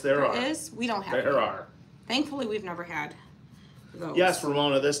Michigan? Yes, there are. Is? We don't have There are. Thankfully, we've never had those. Yes,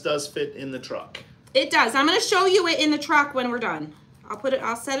 Ramona, this does fit in the truck. It does. I'm going to show you it in the truck when we're done.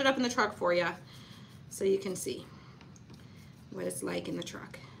 I'll set it up in the truck for you so you can see what it's like in the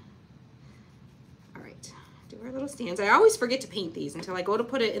truck. All right. Do our little stands. I always forget to paint these until I go to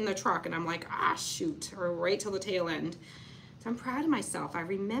put it in the truck and I'm like, shoot, or right till the tail end. So I'm proud of myself. I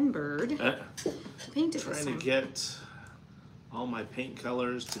remembered to paint it this time. Trying to get all my paint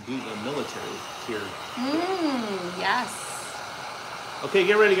colors to do the military here. Yes. Okay,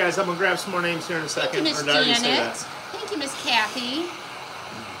 get ready, guys. I'm going to grab some more names here in a second. Thank you, Miss Janet. Thank you, Miss Kathy.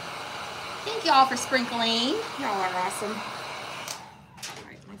 Thank you all for sprinkling. Y'all are awesome. All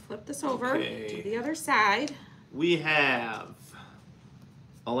right, let me flip this over to the other side. We have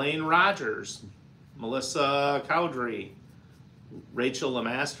Elaine Rogers, Melissa Cowdery, Rachel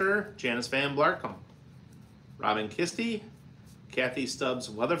Lemaster, Janice Van Blarcom, Robin Kisty, Kathy Stubbs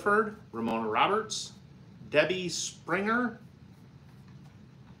Weatherford, Ramona Roberts, Debbie Springer,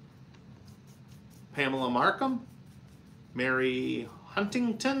 Pamela Markham, Mary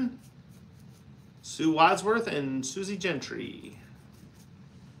Huntington, Sue Wadsworth, and Susie Gentry.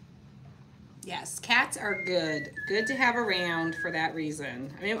 Yes, cats are good. Good to have around for that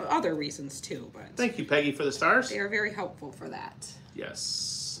reason. I mean, other reasons too, but... Thank you, Peggy, for the stars. They are very helpful for that.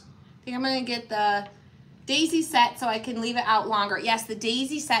 Yes. I think I'm going to get the daisy set so I can leave it out longer. Yes, the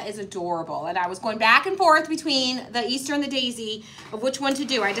daisy set is adorable. And I was going back and forth between the Easter and the daisy of which one to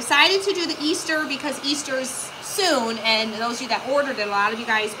do. I decided to do the Easter because Easter's soon. And those of you that ordered it, a lot of you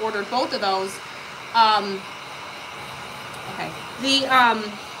guys ordered both of those.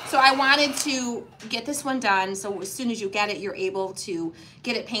 So I wanted to get this one done so as soon as you get it, you're able to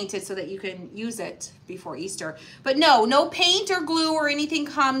get it painted so that you can use it before Easter. But no paint or glue or anything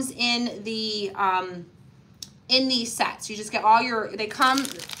comes in the in these sets. You just get all your,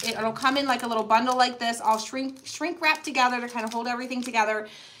 it'll come in like a little bundle like this, all shrink wrapped together to kind of hold everything together.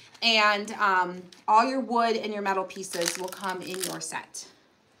 And all your wood and your metal pieces will come in your set.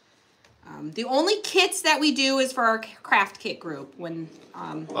 The only kits that we do is for our craft kit group. When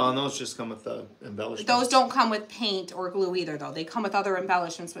and those just come with the embellishments. Those don't come with paint or glue either, though. They come with other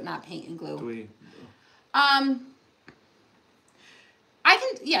embellishments, but not paint and glue.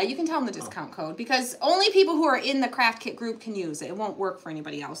 You can tell them the discount code because only people who are in the craft kit group can use it. It won't work for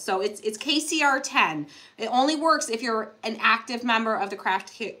anybody else. So it's KCR10. It only works if you're an active member of the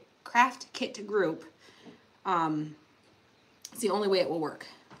craft kit group. It's the only way it will work.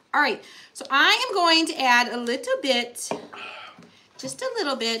 All right, so I am going to add just a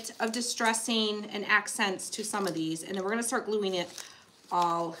little bit of distressing and accents to some of these, and then we're going to start gluing it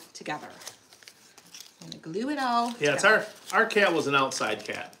all together. I'm going to glue it all together. It's our cat was an outside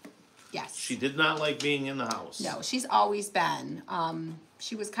cat. Yes. She did not like being in the house. No, she's always been.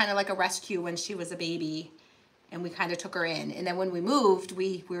 She was kind of like a rescue when she was a baby, and we kind of took her in. And then when we moved,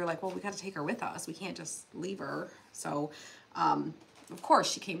 we were like, well, we got to take her with us. We can't just leave her. So... of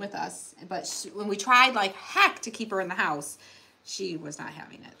course, she came with us, but when we tried like heck to keep her in the house, she was not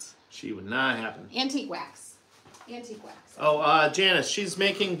having it. She would not happen. Antique wax. Antique wax. Oh, Janice, she's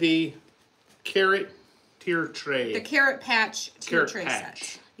making the carrot tier tray. The carrot patch tier tray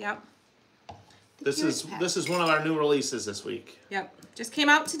set. Yep. This is one of our new releases this week. Yep. Just came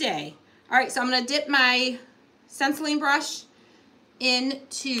out today. All right, so I'm going to dip my stenciling brush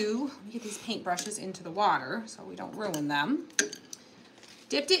into, let me get these paint brushes into the water so we don't ruin them.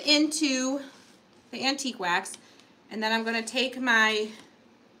 dipped it into the antique wax, and then I'm going to take my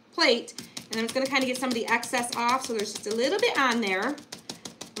plate, and I'm just going to kind of get some of the excess off, so there's just a little bit on there. And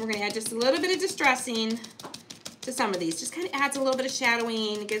we're going to add just a little bit of distressing to some of these. Just kind of adds a little bit of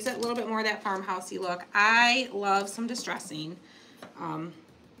shadowing, gives it a little bit more of that farmhousey look. I love some distressing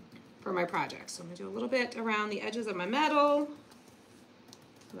for my projects. So I'm going to do a little bit around the edges of my metal,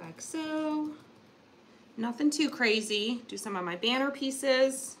 like so. Nothing too crazy. Do some of my banner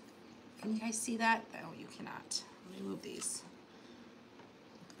pieces. Can you guys see that? Oh, you cannot. Let me move these.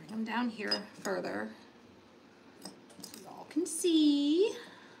 Bring them down here further so y'all can see.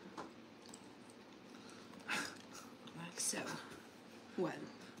 Like so. What?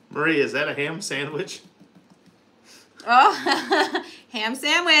 Marie, is that a ham sandwich? Oh, ham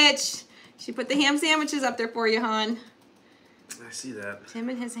sandwich. She put the ham sandwiches up there for you, hon. I see that. Tim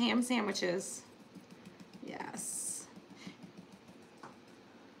and his ham sandwiches. Yes.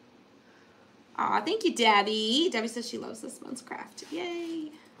 Aw, thank you, Debbie. Debbie says she loves this month's craft. Yay.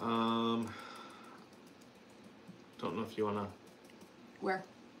 Don't know if you wanna. Where?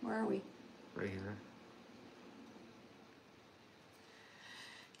 Where are we? Right here.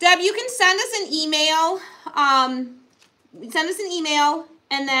 Deb, you can send us an email. Send us an email,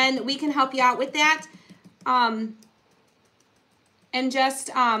 and then we can help you out with that. And just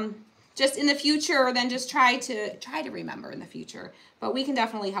in the future, then just try to remember in the future. But we can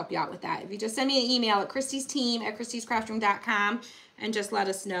definitely help you out with that. If you just send me an email at christysteam@christyscraftroom.com and just let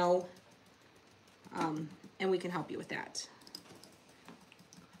us know, and we can help you with that.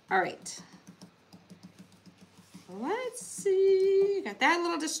 All right. Let's see. Got that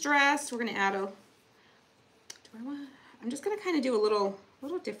little distressed. We're gonna add a. I'm just gonna kind of do a little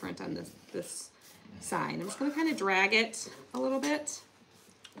different on this sign. I'm just gonna kind of drag it a little bit.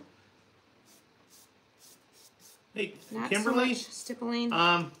 Hey, Not Kimberly. so much stippling.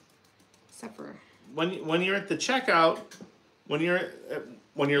 Except for when you're at the checkout, when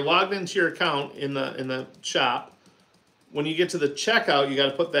you're logged into your account in the shop, when you get to the checkout, you got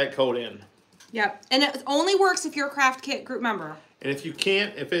to put that code in. Yep, and it only works if you're a Craft Kit group member. And if you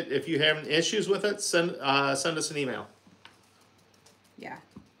can't, if you have issues with it, send us an email. Yeah,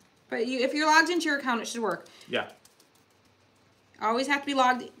 but if you're logged into your account, it should work. Yeah. Always have to be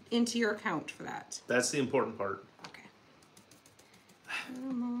logged into your account for that. That's the important part. Okay. A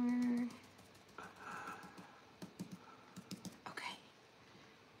little more. Okay.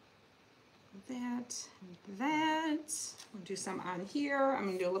 That. We'll do some on here. I'm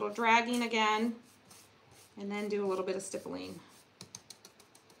going to do a little dragging again. And then do a little bit of stippling.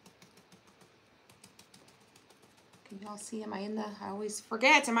 Can y'all see? Am I in the... I always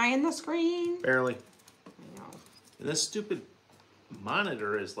forget. Am I in the screen? Barely. I know. And this stupid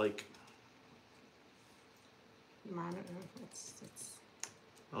monitor is like... Monitor.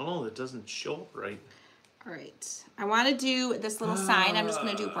 I don't know. It doesn't show up right. All right. I want to do this little sign. I'm just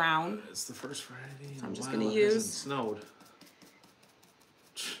going to do brown. It's the first Friday. So I'm just going to use... It snowed.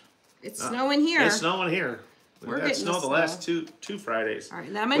 It's snowing here. It's snowing here. We're We've had getting snow the snow. last two Fridays. All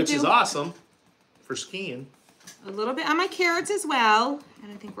right, then I'm going to do... Which is awesome for skiing. A little bit on my carrots as well.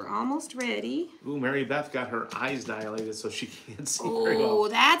 And I think we're almost ready. Ooh, Mary Beth got her eyes dilated so she can't see very well. Oh,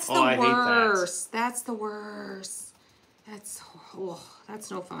 that's the I worst. That's the worst. That's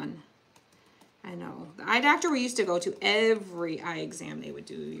no fun. I know. The eye doctor we used to go to, every eye exam they would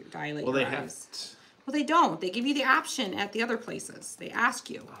do your dilate your eyes. Well, they don't. They give you the option at the other places. They ask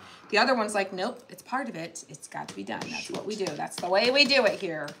you. The other one's like, nope, it's part of it. It's got to be done. That's what we do. That's the way we do it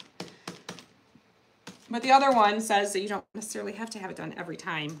here. But the other one says that you don't necessarily have to have it done every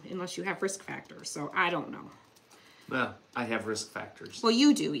time unless you have risk factors. So I don't know. Well, I have risk factors. Well,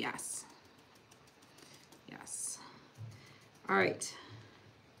 you do, yes. Yes. All right.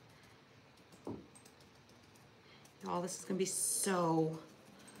 Oh, this is going to be so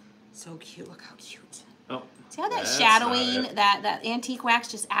cute. Look how cute. Oh, see how that shadowing, that antique wax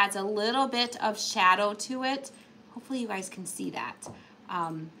just adds a little bit of shadow to it? Hopefully you guys can see that. I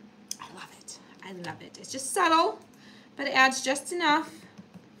love it. I love it. It's just subtle, but it adds just enough.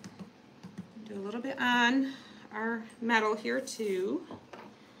 Do a little bit on our metal here too.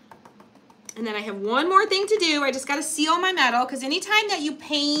 And then I have one more thing to do. I just got to seal my metal, because anytime that you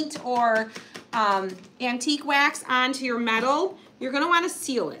paint or antique wax onto your metal, you're going to want to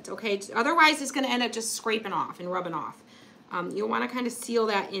seal it, okay? Otherwise, it's going to end up just scraping off and rubbing off. You'll want to kind of seal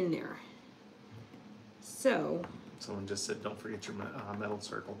that in there. So. Someone just said, don't forget your metal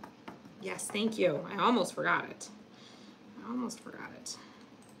circle. Yes, thank you. I almost forgot it.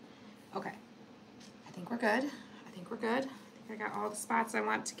 Okay. I think we're good. I think I got all the spots I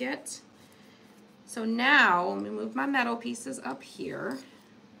want to get. So now, let me move my metal pieces up here.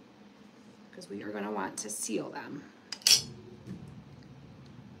 because we are going to want to seal them.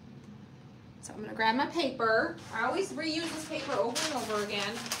 So I'm going to grab my paper. I always reuse this paper over and over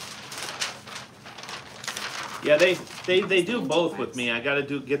again. Yeah, they do both with me. I got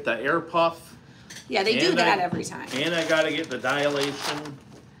to get the air puff. Yeah, they do that every time. And I got to get the dilation.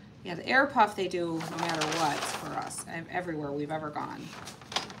 Yeah, the air puff they do no matter what for us, everywhere we've ever gone.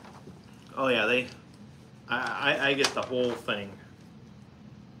 Oh yeah, I get the whole thing.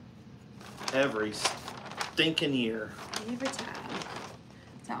 Every stinking year. Every time.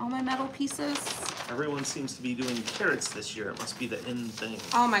 Is that all my metal pieces? Everyone seems to be doing carrots this year. It must be the in thing.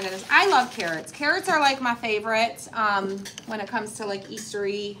 Oh my goodness, I love carrots. Carrots are like my favorite when it comes to like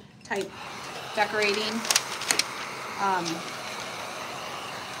Eastery type decorating.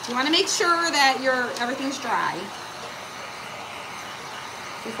 You want to make sure that everything's dry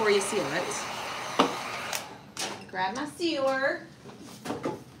before you seal it. Grab my sealer.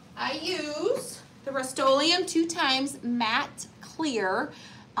 I use the Rust-Oleum 2x matte clear.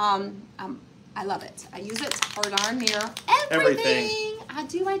 I love it. I use it for darn near everything. I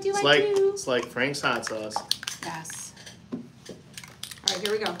do. It's like Frank's hot sauce. Yes. All right,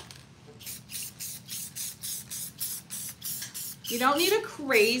 here we go. You don't need a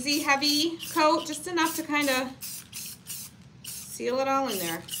crazy heavy coat, just enough to kind of seal it all in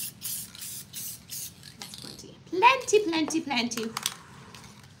there. That's plenty. Plenty.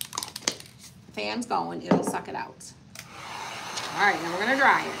 Fan's going, it'll suck it out. All right, now we're gonna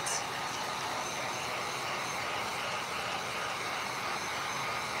dry it.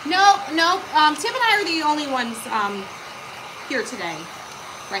 Nope. Tim and I are the only ones here today,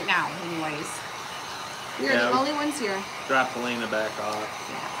 right now, anyways. We are the only ones here. Drop Elena back off.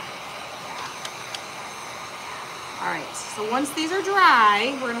 Yeah. All right, so once these are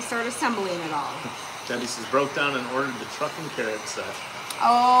dry, we're gonna start assembling it all. Debbie says broke down and ordered the truck and carrot set.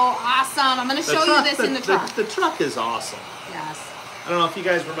 Oh, awesome. I'm gonna show you this in the truck. The truck is awesome. Yes. I don't know if you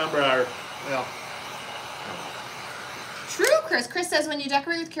guys remember our, True, Chris. Chris says when you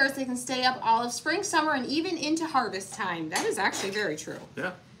decorate with carrots, they can stay up all of spring, summer, and even into harvest time. That is actually very true.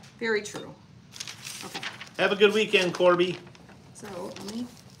 Yeah. Very true. Okay. Have a good weekend, Corby. So let me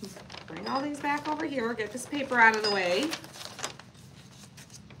bring all these back over here. Get this paper out of the way.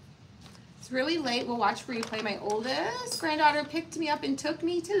 It's really late. We'll watch replay. My oldest granddaughter picked me up and took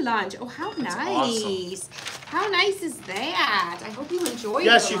me to lunch. Oh, how nice. Awesome. How nice is that? I hope you enjoyed it.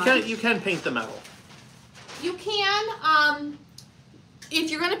 Yes, you can paint the metal. You can. If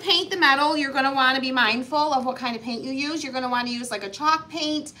you're going to paint the metal, you're going to want to be mindful of what kind of paint you use. You're going to want to use like a chalk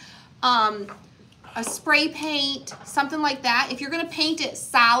paint, a spray paint, something like that. If you're going to paint it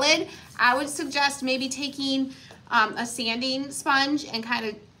solid, I would suggest maybe taking a sanding sponge and kind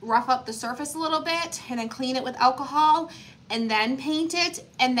of rough up the surface a little bit and then clean it with alcohol and then paint it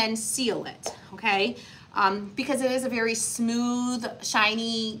and then seal it, okay? Because it is a very smooth,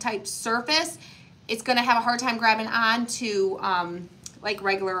 shiny type surface, it's gonna have a hard time grabbing on to like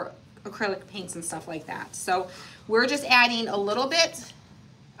regular acrylic paints and stuff like that. So we're just adding a little bit.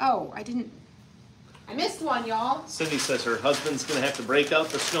 Oh, I missed one, y'all. Cindy says her husband's gonna have to break out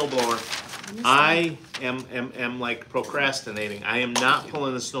the snowblower. I am like procrastinating. I am not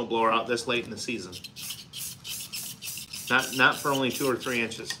pulling the snowblower out this late in the season. Not for only 2 or 3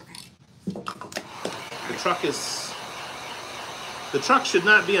 inches. The truck should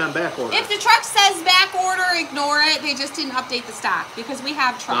not be on back order. If the truck says back order, ignore it. They just didn't update the stock because we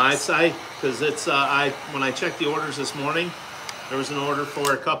have trucks. No, because it's when I checked the orders this morning, there was an order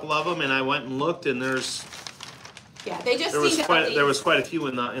for a couple of them, and I went and looked, and there was quite a few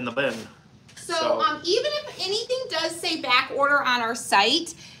in the bin. So even if anything does say back order on our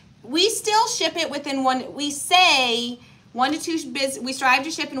site, we still ship it within we strive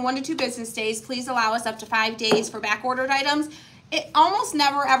to ship in 1 to 2 business days. Please allow us up to 5 days for back ordered items. It almost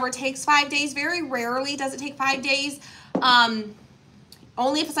never ever takes 5 days. Very rarely does it take 5 days.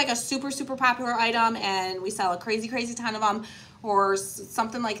 Only if it's like a super, super popular item and we sell a crazy, crazy ton of them or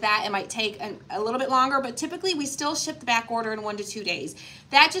something like that, it might take a little bit longer, but typically we still ship the back order in 1 to 2 days.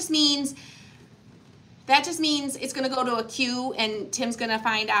 That just means it's gonna go to a queue and Tim's gonna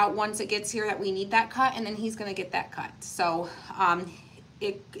find out once it gets here that we need that cut, and then he's gonna get that cut. So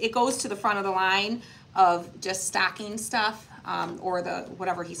it goes to the front of the line of just stocking stuff or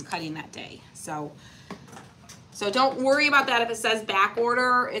whatever he's cutting that day. So don't worry about that if it says back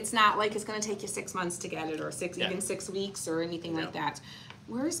order. It's not like it's gonna take you 6 months to get it or even 6 weeks or anything like that.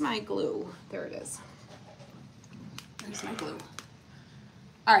 Where's my glue? There it is. Where's my glue?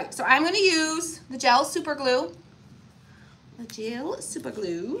 All right, so I'm going to use the gel super glue. The gel super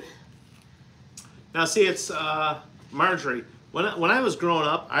glue. Now see, it's Marjorie. When I was growing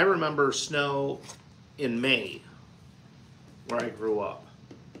up, I remember snow in May, where I grew up.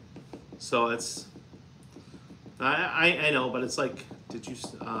 So it's, I know, but it's like, did you,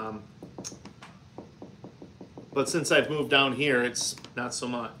 but since I've moved down here, it's not so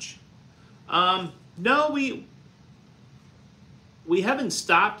much. No, we haven't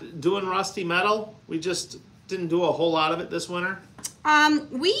stopped doing rusty metal. We just didn't do a whole lot of it this winter.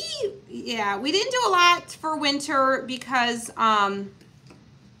 We didn't do a lot for winter because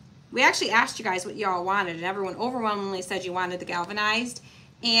we actually asked you guys what y'all wanted, and everyone overwhelmingly said you wanted the galvanized.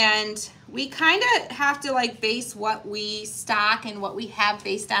 And we kind of have to like base what we stock and what we have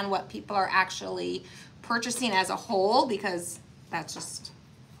based on what people are actually purchasing as a whole, because that just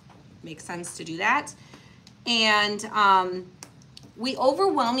makes sense to do that. And we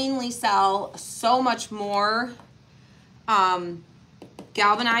overwhelmingly sell so much more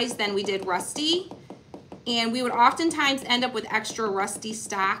galvanized than we did rusty, and we would oftentimes end up with extra rusty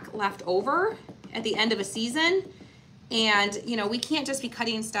stock left over at the end of a season. And you know, we can't just be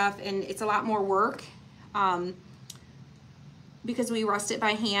cutting stuff, and it's a lot more work because we rust it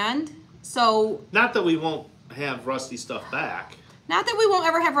by hand. So not that we won't have rusty stuff back. Not that we won't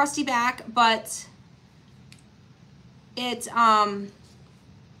ever have rusty back, but it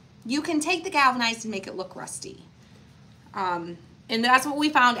you can take the galvanized and make it look rusty. And that's what we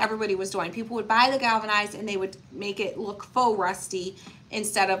found everybody was doing. People would buy the galvanized and they would make it look faux rusty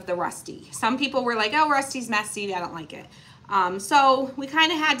instead of the rusty. Some people were like, oh, rusty's messy, I don't like it. So we kind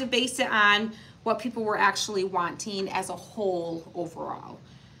of had to base it on what people were actually wanting as a whole overall.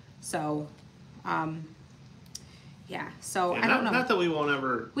 So, yeah, so I don't know. Not that we won't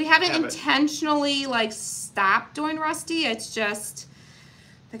ever. We haven't intentionally like stopped doing rusty. It's just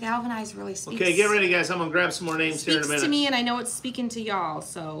the galvanized really speaks. Okay, get ready, guys. I'm gonna grab some more names here in a minute. Speaks to me, and I know it's speaking to y'all.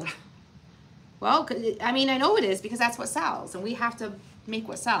 So, well, I mean, I know it is because that's what sells, and we have to make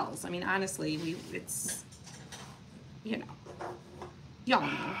what sells. I mean, honestly, it's, you know, y'all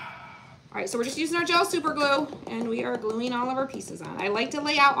know. All right, so we're just using our gel super glue, and we are gluing all of our pieces on. I like to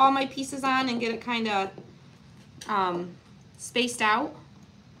lay out all my pieces on and get it kind of spaced out,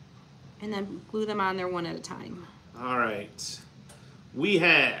 and then glue them on there one at a time. All right. We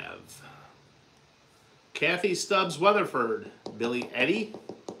have Kathy Stubbs Weatherford, Billy Eddy,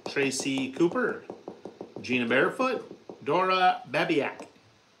 Tracy Cooper, Gina Barefoot, Dora Babiak,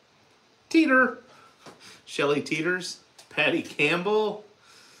 Teeter, Shelly Teeters, Patty Campbell,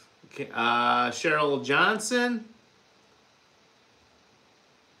 Cheryl Johnson,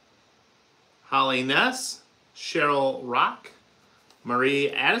 Holly Ness, Cheryl Rock,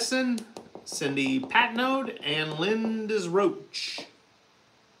 Marie Addison, Cindy Patnode, and Linda's Roach.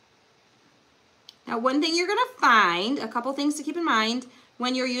 Now, one thing you're going to find, a couple things to keep in mind,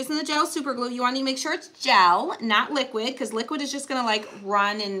 when you're using the gel super glue, you want to make sure it's gel, not liquid, because liquid is just going to like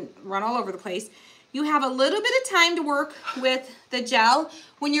run all over the place. You have a little bit of time to work with the gel.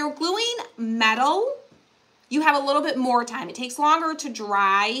 When you're gluing metal, you have a little bit more time. It takes longer to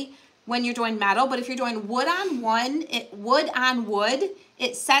dry when you're doing metal, but if you're doing wood on wood,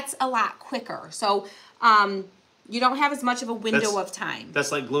 it sets a lot quicker. So you don't have as much of a window of time.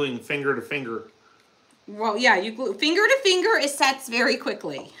 That's like gluing finger to finger. Well, yeah, you glue finger to finger, it sets very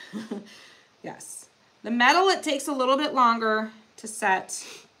quickly. Yes. The metal, it takes a little bit longer to set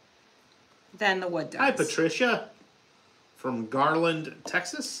than the wood does. Hi, Patricia from Garland,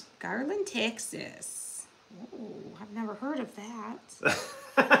 Texas. Garland, Texas. Oh, I've never heard of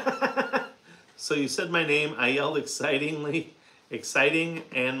that. So you said my name, I yelled exciting,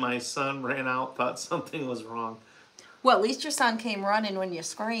 and my son ran out, thought something was wrong. Well, at least your son came running when you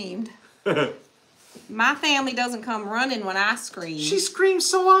screamed. My family doesn't come running when I scream. She screams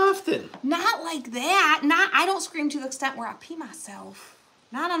so often. Not like that. I don't scream to the extent where I pee myself.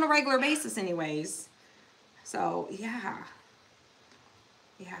 Not on a regular basis anyways. So, yeah.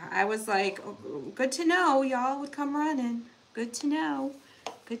 Yeah, I was like, oh, good to know y'all would come running. Good to know.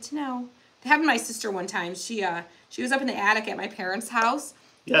 Good to know. It happened to my sister one time. She was up in the attic at my parents' house.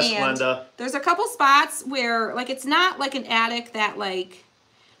 Yes, and Linda. There's a couple spots where, like, it's not like an attic that, like,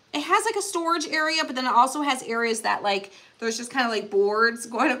 it has, like, a storage area, but then it also has areas that, like, there's just kind of, like, boards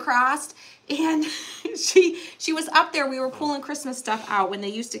going across. And she was up there. We were pulling Christmas stuff out when they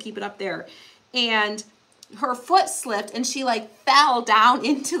used to keep it up there. And her foot slipped, and she, like, fell down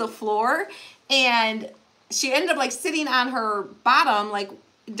into the floor. And she ended up, like, sitting on her bottom, like,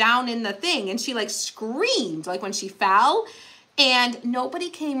 down in the thing. And she, like, screamed, like, when she fell. And nobody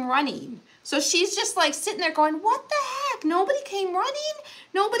came running. So she's just, like, sitting there going, what the heck? Nobody came running?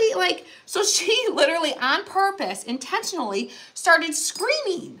 Nobody, like, so she literally on purpose, intentionally started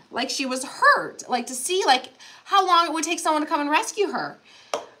screaming like she was hurt, like to see like how long it would take someone to come and rescue her.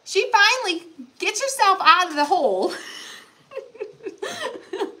 She finally gets herself out of the hole.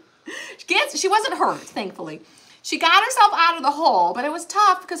 She wasn't hurt, thankfully. She got herself out of the hole, but it was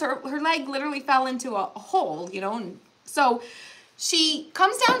tough because her leg literally fell into a hole, you know. And so she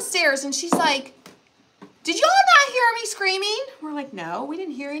comes downstairs and she's like, did y'all not hear me screaming? We're like, no, we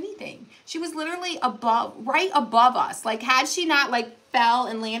didn't hear anything. She was literally right above us. Like, had she not like fell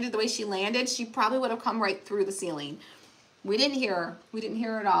and landed the way she landed, she probably would have come right through the ceiling. We didn't hear her. We didn't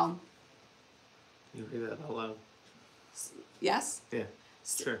hear her at all. You hear that out loud? Yes? Yeah.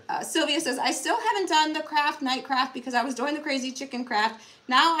 Sure. Sylvia says, I still haven't done the night craft because I was doing the crazy chicken craft.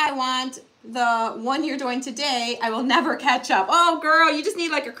 Now I want the one you're doing today. I will never catch up. Oh, girl, you just need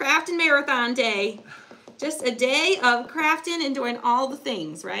like a crafting marathon day. Just a day of crafting and doing all the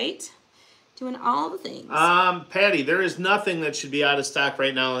things, right? Doing all the things. Patty, there is nothing that should be out of stock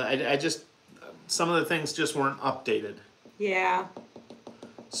right now. I just, some of the things just weren't updated. Yeah.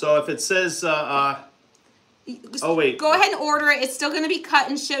 So if it says, oh wait. Go ahead and order it. It's still going to be cut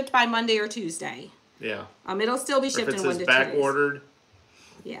and shipped by Monday or Tuesday. Yeah. It'll still be shipped in 1 to 2 days. If it says back ordered.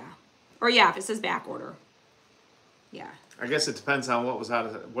 Yeah. Or yeah, if it says back order. Yeah. I guess it depends on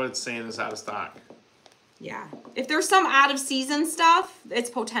what it's saying is out of stock. Yeah. If there's some out of season stuff,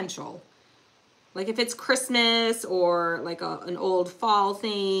 it's potential. Like if it's Christmas or like an old fall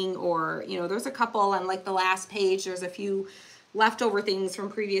thing, or, you know, there's a couple on like the last page. There's a few leftover things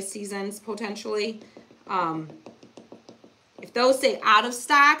from previous seasons potentially. If those say out of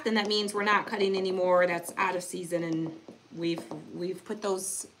stock, then that means we're not cutting anymore. That's out of season, and we've put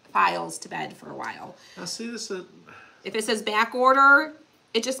those files to bed for a while. Now see this. If it says back order,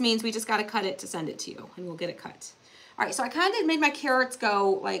 it just means we just got to cut it to send it to you, and we'll get it cut. All right, so I kind of made my carrots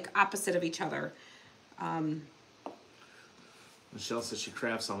go like opposite of each other. Michelle says she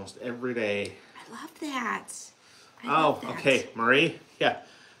crafts almost every day. I love that. Okay, Marie. Yeah.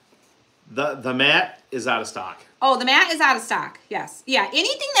 The mat is out of stock. Oh, the mat is out of stock. Yes. Yeah.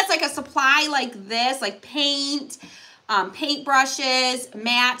 Anything that's like a supply like this, like paint, paint brushes,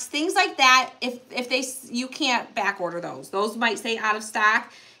 mats, things like that. You can't back order those. Those might say out of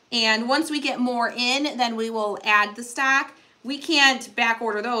stock. And once we get more in, then we will add the stock. We can't back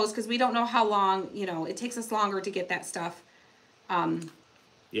order those because we don't know how long, you know, it takes us longer to get that stuff.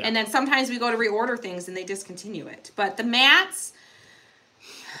 Yeah. And then sometimes we go to reorder things and they discontinue it. But the mats,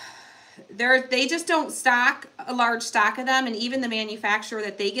 they just don't stock a large stock of them, and even the manufacturer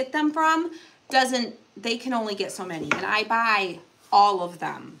that they get them from they can only get so many, and I buy all of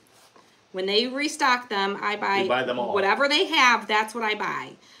them. When they restock them, I buy them all. Whatever they have, that's what I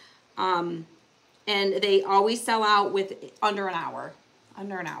buy. And they always sell out with under an hour.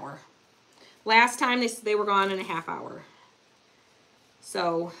 Last time they were gone in a half hour.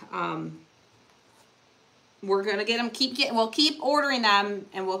 So, we're going to get them, we'll keep ordering them,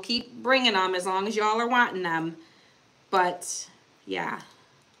 and we'll keep bringing them as long as y'all are wanting them. But, yeah.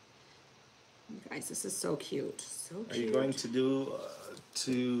 Guys, this is so cute. So cute. Are you going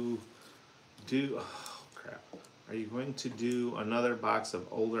to oh, crap. Are you going to do another box of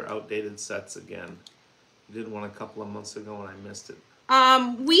older, outdated sets again? You did one a couple of months ago and I missed it.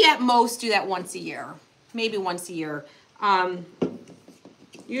 We at most do that once a year. Maybe once a year.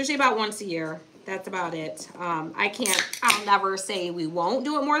 Usually about once a year. That's about it. I'll never say we won't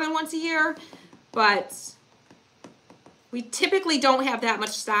do it more than once a year, but we typically don't have that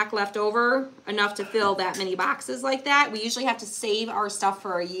much stock left over, enough to fill that many boxes like that. We usually have to save our stuff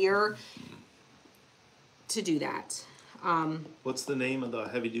for a year to do that. What's the name of the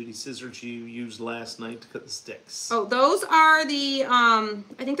heavy-duty scissors you used last night to cut the sticks? Oh, those are the, I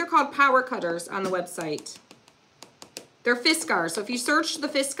think they're called power cutters on the website. They're Fiskars. So if you search the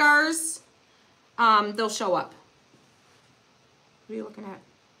Fiskars, they'll show up. What are you looking at?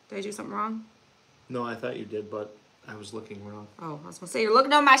 Did I do something wrong? No, I thought you did, but I was looking wrong. Oh, I was going to say, you're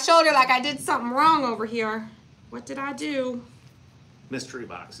looking over my shoulder like I did something wrong over here. What did I do? Mystery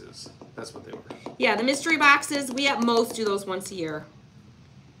boxes. That's what they were. Yeah, the mystery boxes, we at most do those once a year.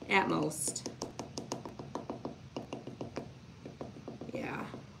 At most. Yeah,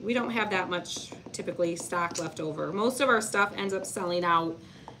 we don't have that much typically stock left over. Most of our stuff ends up selling out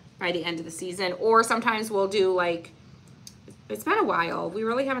by the end of the season, or sometimes we'll do like, it's been a while. We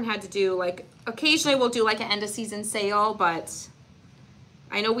really haven't had to do like, occasionally we'll do like an end of season sale, but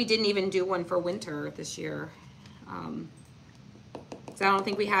I know we didn't even do one for winter this year. So I don't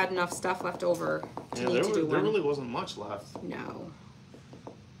think we had enough stuff left over to need to do one. There really wasn't much left. No.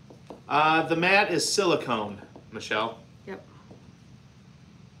 The mat is silicone, Michelle. Yep.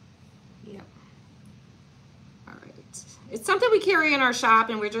 Yep. All right. It's something we carry in our shop,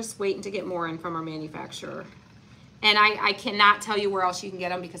 and we're just waiting to get more in from our manufacturer. And I cannot tell you where else you can get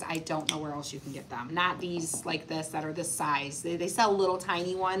them because I don't know where else you can get them. Not these like this that are this size. They sell little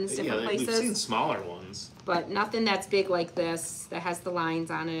tiny ones different places. We've seen smaller ones. But nothing that's big like this that has the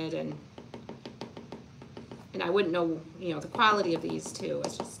lines on it. And I wouldn't know, you know, the quality of these too.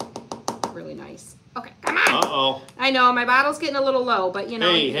 It's just really nice. Okay, come on. Uh-oh. I know, my bottle's getting a little low, but you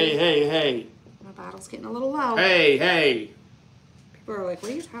know. Hey. My bottle's getting a little low. Hey. People are like,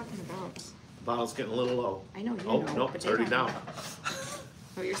 what are you talking about? The bottle's getting a little low. I know you know. Oh, nope, it's already down.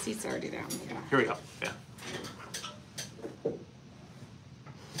 Oh, your seat's already down, yeah. Here we go, yeah.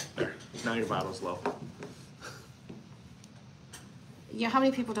 There, now your bottle's low. Yeah, how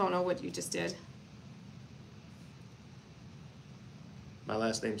many people don't know what you just did? My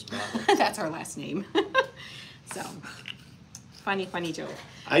last name's Bob. That's our last name. So, funny joke.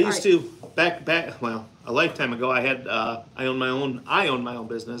 I used to back well, a lifetime ago. I had I owned my own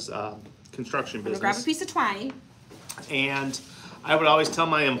business, construction business. Grab a piece of twine. And I would always tell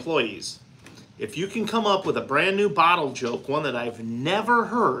my employees, if you can come up with a brand new bottle joke, one that I've never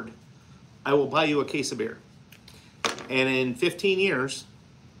heard, I will buy you a case of beer. And in 15 years,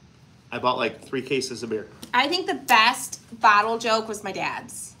 I bought like 3 cases of beer. I think the best bottle joke was my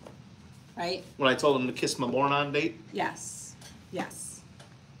dad's, right? When I told him to kiss my born-on date? Yes.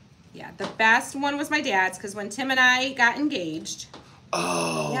 Yeah, the best one was my dad's because when Tim and I got engaged.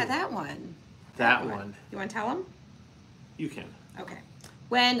 Oh. Yeah, that one. That one. You want to tell him? You can. Okay.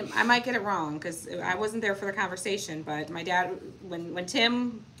 When, I might get it wrong because I wasn't there for the conversation, but my dad, when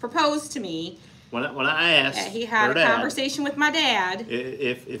Tim proposed to me, when I asked he had a conversation with my dad.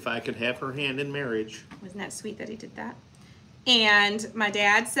 If I could have her hand in marriage. Wasn't that sweet that he did that? And my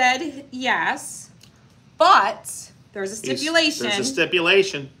dad said yes, but there's a stipulation. There's a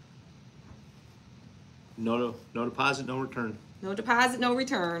stipulation. No deposit, no return. No deposit, no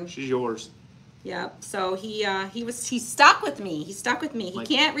return. She's yours. Yep. So he stuck with me. He stuck with me. He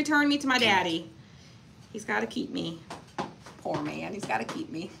can't return me to my daddy. He's got to keep me. Poor man. He's got to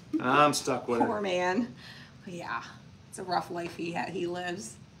keep me. I'm stuck with her. Poor man. Yeah. It's a rough life he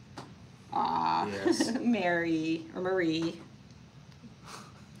lives. Aw. Yes. Marie.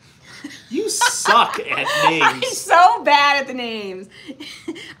 You suck at names. I'm so bad at the names.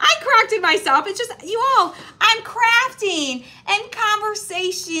 I corrected myself. It's just, you all, I'm crafting and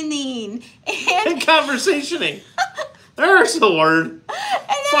conversationing. And conversationing. There's the word.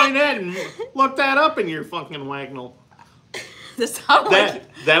 Find that and look that up in your fucking wagnall.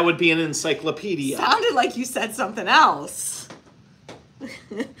 That would be an encyclopedia. Sounded like you said something else.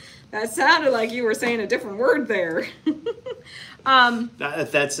 That sounded like you were saying a different word there.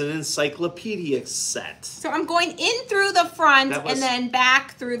 That's an encyclopedia set. So I'm going in through the front and then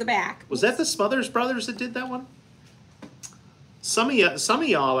back through the back. Was that the Smothers Brothers that did that one? Some of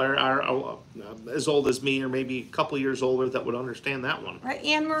y'all are as old as me, or maybe a couple years older, that would understand that one. Right,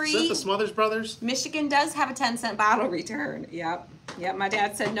 Anne Marie? Is that the Smothers Brothers? Michigan does have a 10-cent bottle return. Yep. My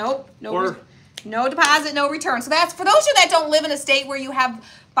dad said nope, no deposit, no return. So that's for those of you that don't live in a state where you have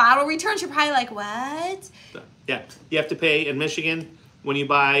bottle returns. You're probably like, what? Yeah, you have to pay in Michigan when you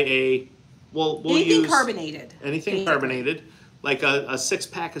buy a. We'll anything use carbonated. Anything basically carbonated, like a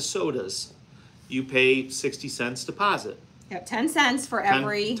 6-pack of sodas, you pay 60 cents deposit. Yep, 10 cents for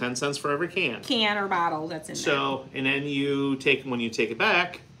every 10 cents for every can or bottle that's in there. So, and then when you take it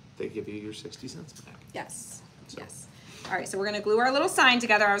back, they give you your 60 cents back. Yes. Yes. All right, so we're gonna glue our little sign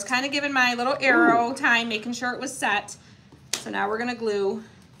together. I was kind of giving my little arrow time, making sure it was set. So now we're gonna glue.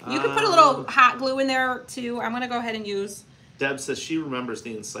 You could put a little hot glue in there too. I'm gonna go ahead and use. Deb says she remembers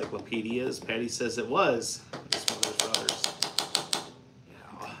the encyclopedias. Patty says it was Smothers Brothers.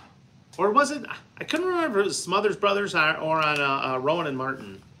 Yeah. Or was it? I couldn't remember if it was Smothers Brothers or on Rowan and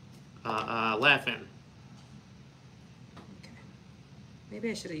Martin. Laughing. Okay. Maybe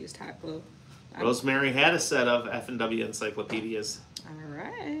I should have used hot glue. Rosemary had a set of F&W encyclopedias. All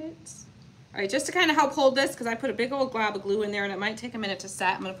right. All right, just to kind of help hold this, because I put a big old glob of glue in there, and it might take a minute to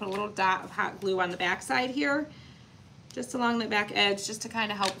set. I'm going to put a little dot of hot glue on the back side here, just along the back edge, just to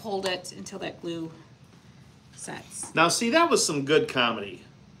kind of help hold it until that glue sets. Now, see, that was some good comedy.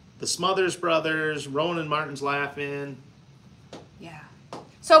 The Smothers Brothers, Rowan and Martin's laughing. Yeah.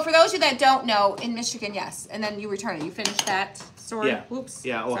 So for those of you that don't know, in Michigan, yes, and then you return it. You finish that story? Yeah. Oops.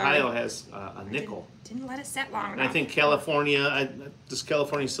 Yeah, Ohio has a nickel. Didn't let it set long enough. And I think California, does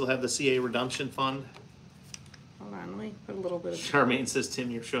California still have the CA Redemption Fund? Hold on, let me put a little bit of... Charmaine says,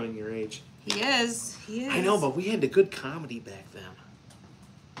 Tim, you're showing your age. He is. I know, but we had the good comedy back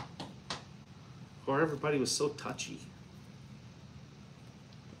then. Or everybody was so touchy.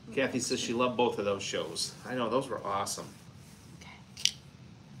 Kathy says she loved both of those shows. I know, those were awesome. Okay.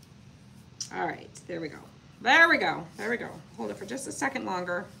 All right, there we go. There we go. There we go. Hold it for just a second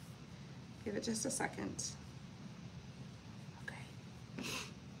longer. Give it just a second. Okay.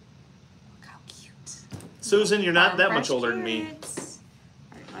 Look how cute. Susan, you're not that much older than me.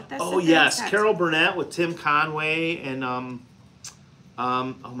 Oh yes, Carol Burnett with Tim Conway and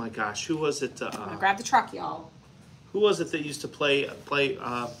oh my gosh, who was it? I'm gonna grab the truck, y'all. Who was it that used to play?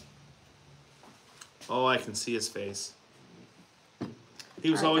 Oh, I can see his face.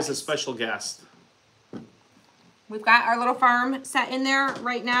 He was always a special guest. We've got our little farm set in there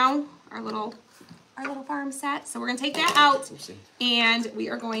right now. Our little farm set. So we're gonna take that out, and we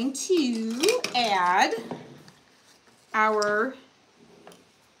are going to add our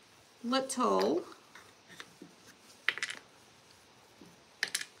little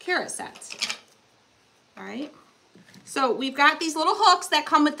carrot set. All right. So we've got these little hooks that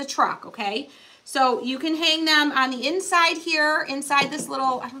come with the truck, okay? So you can hang them on the inside here, inside this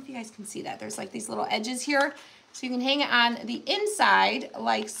little, I don't know if you guys can see that. There's like these little edges here. So you can hang it on the inside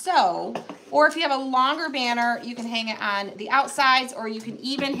like so. Or if you have a longer banner, you can hang it on the outsides, or you can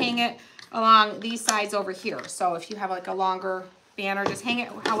even hang it along these sides over here. So if you have like a longer banner, just hang it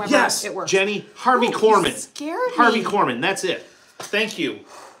however it works. Jenny, Harvey Korman. Scared me. Harvey Korman, that's it. Thank you.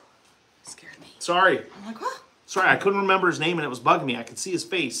 Scared me. Sorry. I'm like, what? Sorry, I couldn't remember his name and it was bugging me. I could see his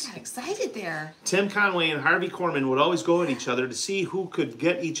face. I got excited there. Tim Conway and Harvey Korman would always go at each other to see who could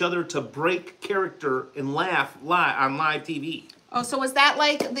get each other to break character and laugh on live TV. Oh, so was that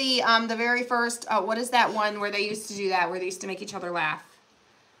like the very first, what is that one where they used to do that, where they used to make each other laugh?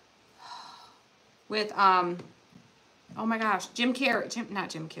 With, oh my gosh, Jim Carrey,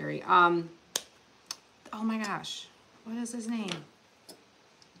 not Jim Carrey, oh my gosh, what is his name?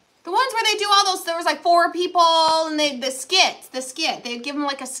 The ones where they do all those, there was like 4 people, and the skit. They'd give them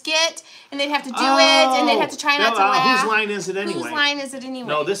like a skit, and they'd have to do it, and they'd have to try not to laugh. Whose line is it anyway? Whose line is it anyway?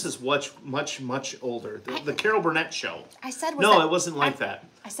 No, this is much older. The Carol Burnett show. I said, it wasn't like that.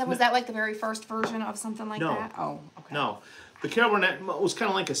 I said, was that like the very first version of something like that? Oh, okay. No, the Carol Burnett was kind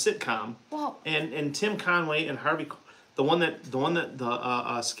of like a sitcom. Well, and Tim Conway and Harvey,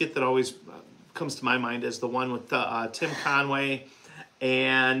 the skit that always comes to my mind is the one with Tim Conway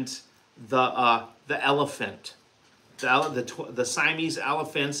and the elephant, the Siamese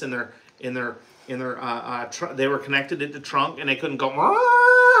elephants, and they were connected at the trunk, and they couldn't go.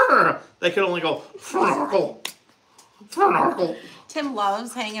 They could only go. Tim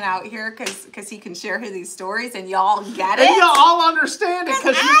loves hanging out here because he can share these stories, and y'all get it. And you all understand it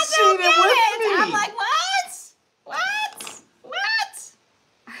because you've seen it with me. I'm like, what?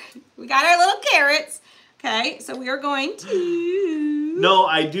 We got our little carrots. Okay, so we are going to... No,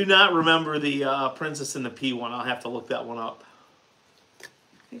 I do not remember the Princess and the Pea one. I'll have to look that one up.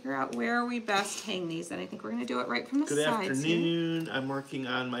 Figure out where we best hang these, and I think we're going to do it right from the sides. Good afternoon. Here. I'm working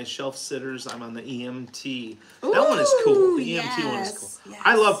on my shelf sitters. I'm on the EMT. Ooh, that one is cool. The EMT one is cool. Yes.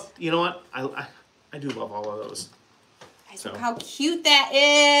 I love, you know what? I do love all of those. Look how cute that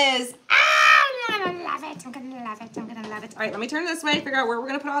is. Ah, I'm going to love it. I'm going to love it. I'm going to love it. All right, let me turn this way, figure out where we're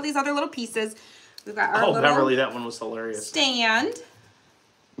going to put all these other little pieces. We've got our little Beverly, that one was hilarious. Stand.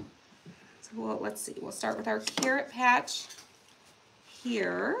 So let's see. We'll start with our carrot patch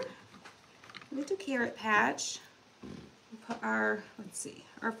here. Little carrot patch. We'll put our,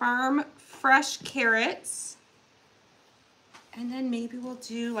 our farm fresh carrots. And then maybe we'll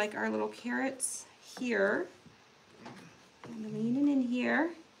do like our little carrots here. And then leaning in here.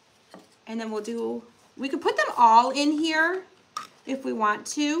 And then we could put them all in here if we want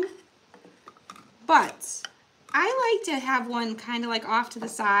to. But I like to have one kind of like off to the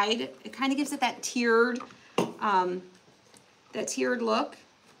side. It kind of gives it that tiered look.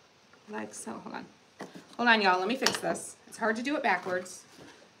 Like so. Hold on. Hold on, y'all. Let me fix this. It's hard to do it backwards.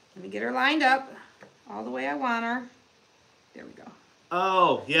 Let me get her lined up all the way I want her. There we go.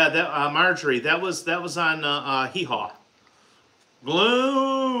 Oh, yeah, that Marjorie. That was on Hee Haw.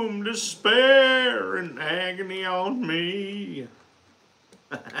 Gloom, despair, and agony on me.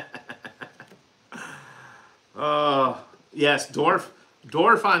 Yes, Dorf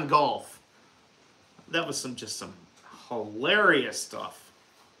on golf. That was just some hilarious stuff.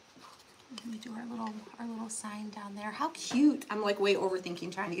 Let me do our little sign down there. How cute! I'm like way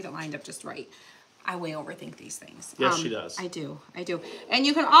overthinking, trying to get it lined up just right. I way overthink these things. Yes, she does. I do. And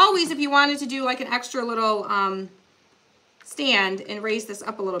you can always, if you wanted to do like an extra little stand and raise this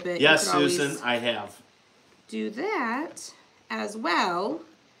up a little bit. Yes, Susan, I have. Do that as well.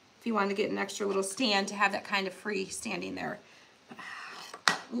 If you want to get an extra little stand to have that kind of free standing there.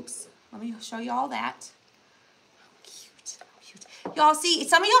 Oops. Let me show you all that. Cute. Y'all see,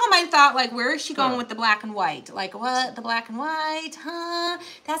 some of y'all might have thought, like, where is she going with the black and white? Like, what? The black and white? Huh?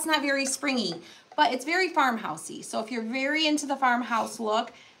 That's not very springy. But it's very farmhousey. So if you're very into the farmhouse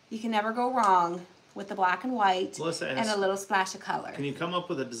look, you can never go wrong with the black and white and a little splash of color. Can you come up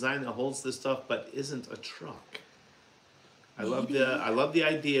with a design that holds this stuff but isn't a truck? I love the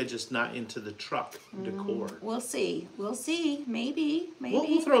idea, just not into the truck decor. We'll see. We'll see. Maybe.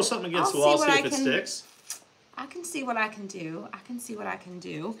 We'll throw something against the wall, see if it sticks. I can see what I can do. I can see what I can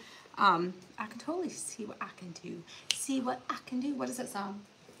do. I can totally see what I can do. See what I can do. What is that song?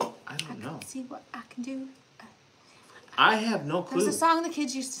 I don't know. See what I can do. I have no clue. There's a song the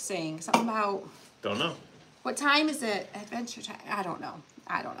kids used to sing. Something about... Don't know. What time is it? Adventure time? I don't know.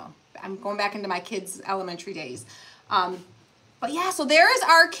 I'm going back into my kids' elementary days. But yeah, so there is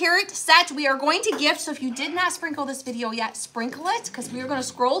our carrot set. We are going to gift, so if you did not sprinkle this video yet, sprinkle it, because we are going to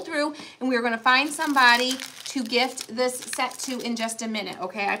scroll through and we are going to find somebody to gift this set to in just a minute,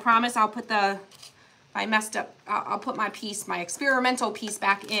 okay? I promise I'll put if I messed up, I'll put my piece, my experimental piece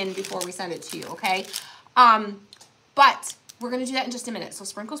back in before we send it to you, okay? But we're going to do that in just a minute. So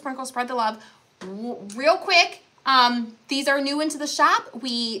sprinkle, sprinkle, spread the love. Real quick, these are new into the shop.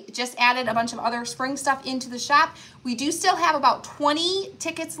 We just added a bunch of other spring stuff into the shop. We do still have about 20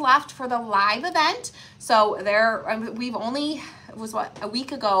 tickets left for the live event. So we've only, it was what, a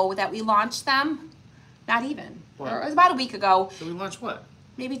week ago that we launched them? Not even. What? It was about a week ago. So we launched what?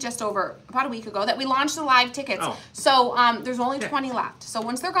 Maybe just over about a week ago that we launched the live tickets. Oh. So there's only 20 left. So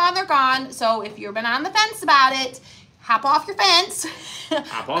once they're gone, they're gone. So if you've been on the fence about it, hop off your fence,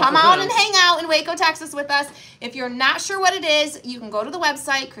 come out and hang out in Waco, Texas with us. If you're not sure what it is, you can go to the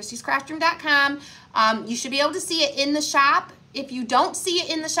website, christyscraftroom.com. You should be able to see it in the shop. If you don't see it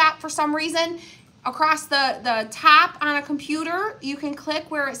in the shop for some reason, across the top on a computer, you can click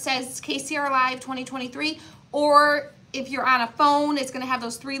where it says KCR Live 2023, or if you're on a phone, it's going to have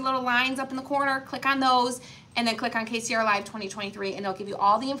those 3 little lines up in the corner. Click on those and then click on KCR Live 2023, and it'll give you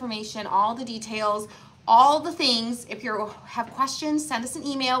all the information, all the details, all the things. If you have questions, send us an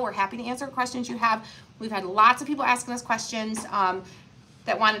email. We're happy to answer questions you have. We've had lots of people asking us questions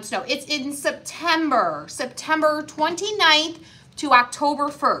that wanted to know. It's in September 29th to October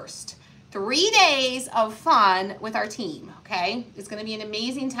 1st. 3 days of fun with our team, okay? It's going to be an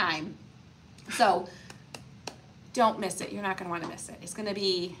amazing time. So don't miss it. You're not going to want to miss it. It's going to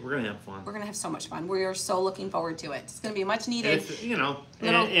be... We're going to have fun. We're going to have so much fun. We are so looking forward to it. It's going to be much needed. If, you know,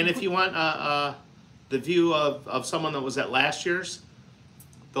 and if you want the view of someone that was at last year's,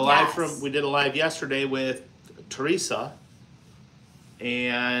 we did a live yesterday with Teresa,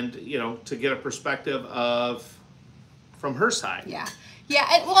 and, you know, to get a perspective from her side. Yeah. Yeah,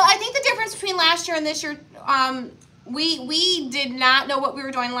 well, I think the difference between last year and this year, we did not know what we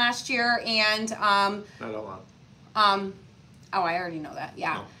were doing last year, and not a lot. Oh, I already know that.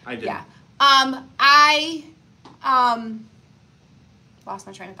 Yeah. No, I didn't. Yeah. I lost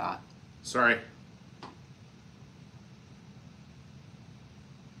my train of thought. Sorry.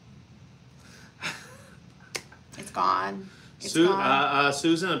 It's gone. It's gone.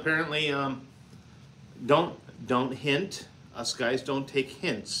 Susan, apparently, don't hint. Us guys don't take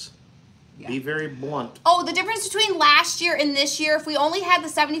hints. Yeah. Be very blunt. Oh, the difference between last year and this year, if we only had the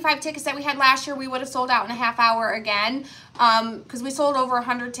 75 tickets that we had last year, we would have sold out in a half hour again, because we sold over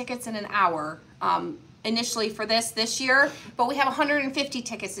 100 tickets in an hour initially for this year, but we have 150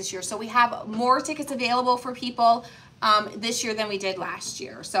 tickets this year, so we have more tickets available for people this year than we did last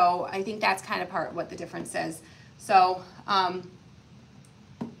year. So I think that's kind of part of what the difference is. So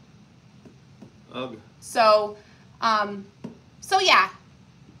so yeah.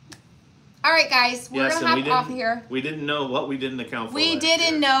 All right, guys, we're going to hop off here. We didn't know what we didn't account for. We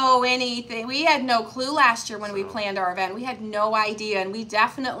didn't know anything. We had no clue last year when we planned our event. We had no idea, and we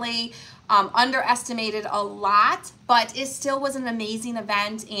definitely underestimated a lot, but it still was an amazing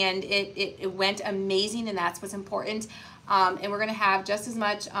event, and it went amazing, and that's what's important. And we're going to have just as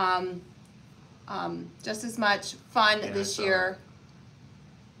much fun this year.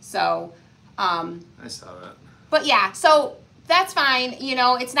 So I saw that. But yeah, so that's fine. You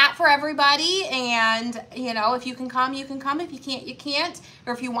know, it's not for everybody, and you know, if you can come, you can come. If you can't, you can't.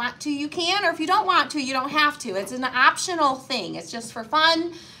 Or if you want to, you can. Or if you don't want to, you don't have to. It's an optional thing. It's just for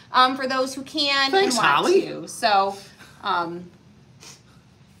fun, for those who can and want Holly. to. So,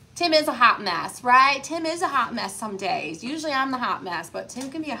 Tim is a hot mess, right? Tim is a hot mess some days. Usually I'm the hot mess, but Tim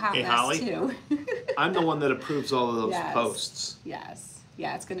can be a hot mess Holly, too. I'm the one that approves all of those posts. Yes.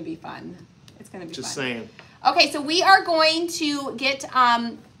 Yeah, it's going to be fun. It's going to be Just fun. saying. Okay, so we are going to get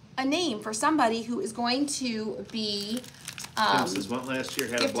a name for somebody who is going to be Tim says went last year,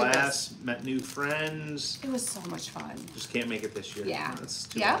 had a blast, met new friends. It was so much fun. Just can't make it this year. Yeah. That's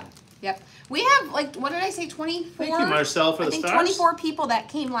too bad. Yep. We have, like, what did I say, 24? Thank you, Marcel, for the stars. 24 people that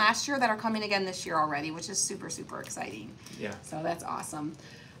came last year that are coming again this year already, which is super, super exciting. Yeah. So that's awesome.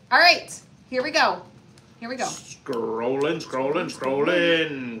 All right. Here we go. Here we go. Scrolling, scrolling,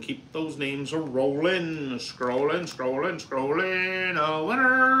 scrolling. Keep those names a-rolling. Scrolling, scrolling, scrolling. A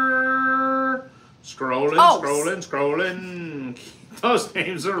winner. Scrolling, scrolling, scrolling. Keep those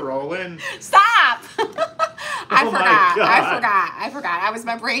names a-rolling. Stop! I forgot.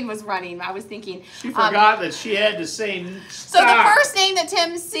 My brain was running. I was thinking. She forgot that she had to say stop. So the first name that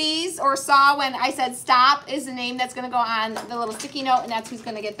Tim sees or saw when I said stop is the name that's going to go on the little sticky note, and that's who's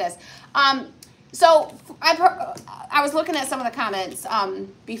going to get this. So I was looking at some of the comments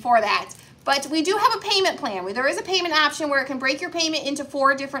before that, but we do have a payment plan. There is a payment option where it can break your payment into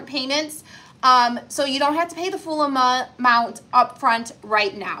 4 different payments. So you don't have to pay the full amount up front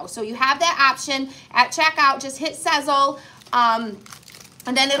right now. So you have that option at checkout. Just hit Sezzle,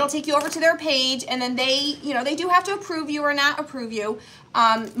 and then it'll take you over to their page, and then they do have to approve you or not approve you.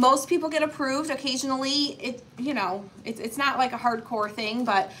 Most people get approved. Occasionally, it's not like a hardcore thing,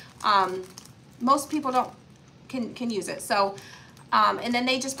 but most people can use it. So. And then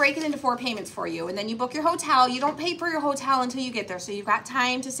they just break it into 4 payments for you. And then you book your hotel. You don't pay for your hotel until you get there. So you've got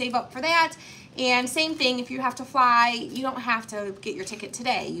time to save up for that. And same thing, if you have to fly, you don't have to get your ticket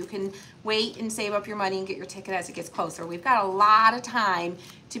today. You can wait and save up your money and get your ticket as it gets closer. We've got a lot of time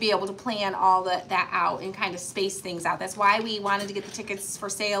to be able to plan all that out and kind of space things out. That's why we wanted to get the tickets for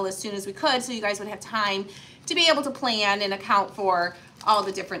sale as soon as we could, so you guys would have time to be able to plan and account for all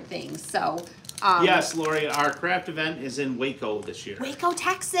the different things. So. Yes, Lori, our craft event is in Waco this year. Waco,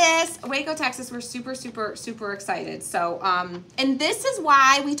 Texas. Waco, Texas. We're super, super, super excited. So, and this is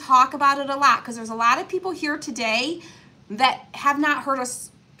why we talk about it a lot, because there's a lot of people here today that have not heard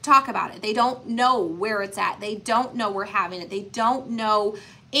us talk about it. They don't know where it's at. They don't know we're having it. They don't know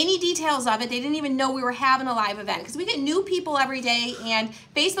any details of it. They didn't even know we were having a live event, because we get new people every day, and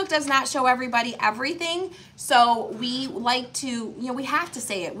Facebook does not show everybody everything. So we like to, we have to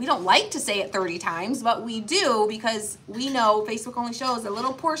say it. We don't like to say it 30 times, but we do, because we know Facebook only shows a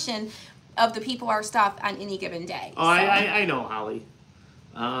little portion of the people our stuff on any given day. Oh, so. I know, Holly.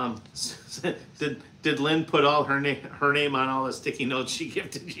 Did Lynn put all her name on all the sticky notes she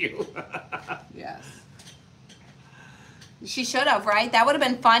gifted you? Yes. She should have, right? That would have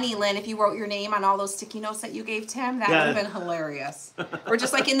been funny, Lynn, if you wrote your name on all those sticky notes that you gave Tim. That would have been hilarious. Or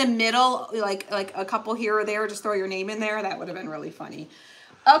just like in the middle, like a couple here or there, just throw your name in there. That would have been really funny.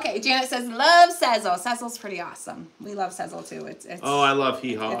 Okay, Janet says, love Sezzle. Sezzle's pretty awesome. We love Sezzle too. It's oh, I love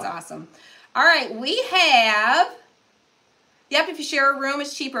Hee Haw. It's awesome. All right, we have... Yep, if you share a room,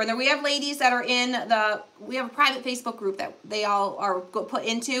 it's cheaper. And then we have ladies that are we have a private Facebook group that they all are put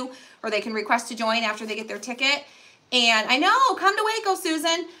into, or they can request to join after they get their ticket. And I know, come to Waco,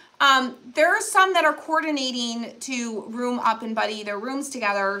 Susan. There are some that are coordinating to room up and buddy their rooms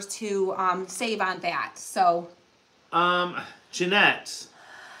together to save on that. So, Jeanette,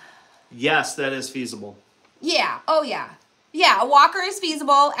 yes, that is feasible. Yeah. Oh, yeah. Yeah, a walker is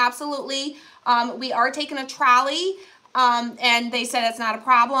feasible. Absolutely. We are taking a trolley. And they said it's not a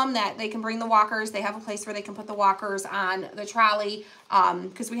problem, that they can bring the walkers. They have a place where they can put the walkers on the trolley,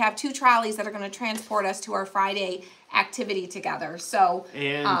 because we have 2 trolleys that are going to transport us to our Friday activity together. So,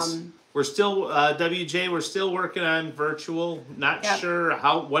 and we're still WJ. We're still working on virtual. Not sure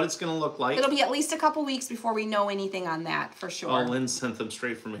what it's going to look like. It'll be at least a couple weeks before we know anything on that for sure. Oh, Lynn sent them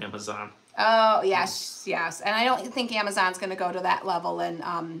straight from Amazon. Oh yes, yes. And I don't think Amazon's going to go to that level and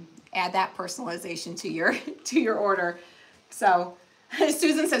add that personalization to your order. So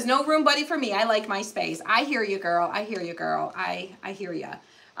Susan says, no room buddy for me. I like my space. I hear you, girl. I hear you, girl. I hear you.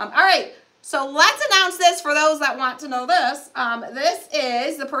 All right. So let's announce this for those that want to know this. This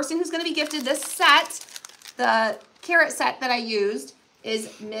is the person who's going to be gifted this set. The carrot set that I used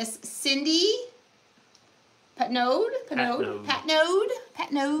is Miss Cindy Patnode.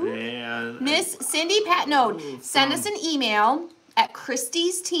 Miss Cindy Patnode. Send us an email at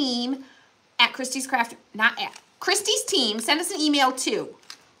Christy's team at Christy's Craft, not at Christy's team. Send us an email to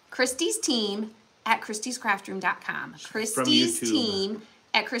Christy's team at ChristysCraftRoom.com. Christy's team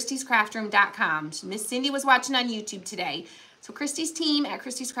at ChristysCraftRoom.com. Miss Cindy was watching on YouTube today. So Christy's team at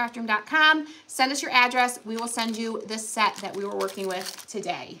ChristysCraftRoom.com. Send us your address. We will send you this set that we were working with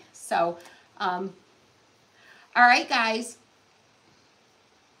today. So, all right, guys.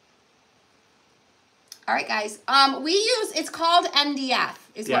 All right, guys. We use, it's called MDF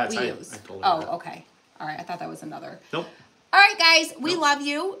is what we use. I told her that. Okay. All right. I thought that was another. Nope. All right, guys, we love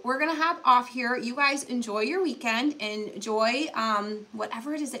you. We're going to hop off here. You guys enjoy your weekend. Enjoy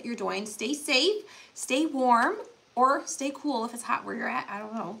whatever it is that you're doing. Stay safe, stay warm, or stay cool if it's hot where you're at. I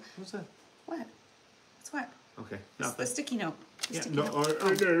don't know. What's that? What? It's what? Okay, nothing. The sticky note. I don't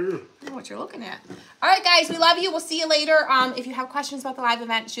know what you're looking at. All right, guys, we love you. We'll see you later. If you have questions about the live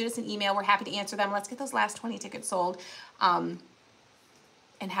event, shoot us an email. We're happy to answer them. Let's get those last 20 tickets sold and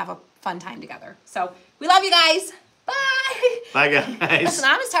have a fun time together. So we love you guys. Bye. Bye, guys. Listen,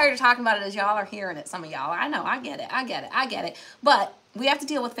 I'm as tired of talking about it as y'all are hearing it, some of y'all. I know, I get it. But we have to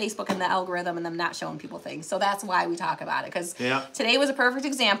deal with Facebook and the algorithm and them not showing people things. So that's why we talk about it. Because today was a perfect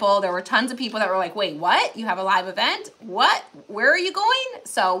example. There were tons of people that were like, wait, what? You have a live event? What? Where are you going?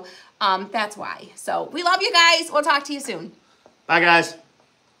 So that's why. So we love you guys. We'll talk to you soon. Bye, guys.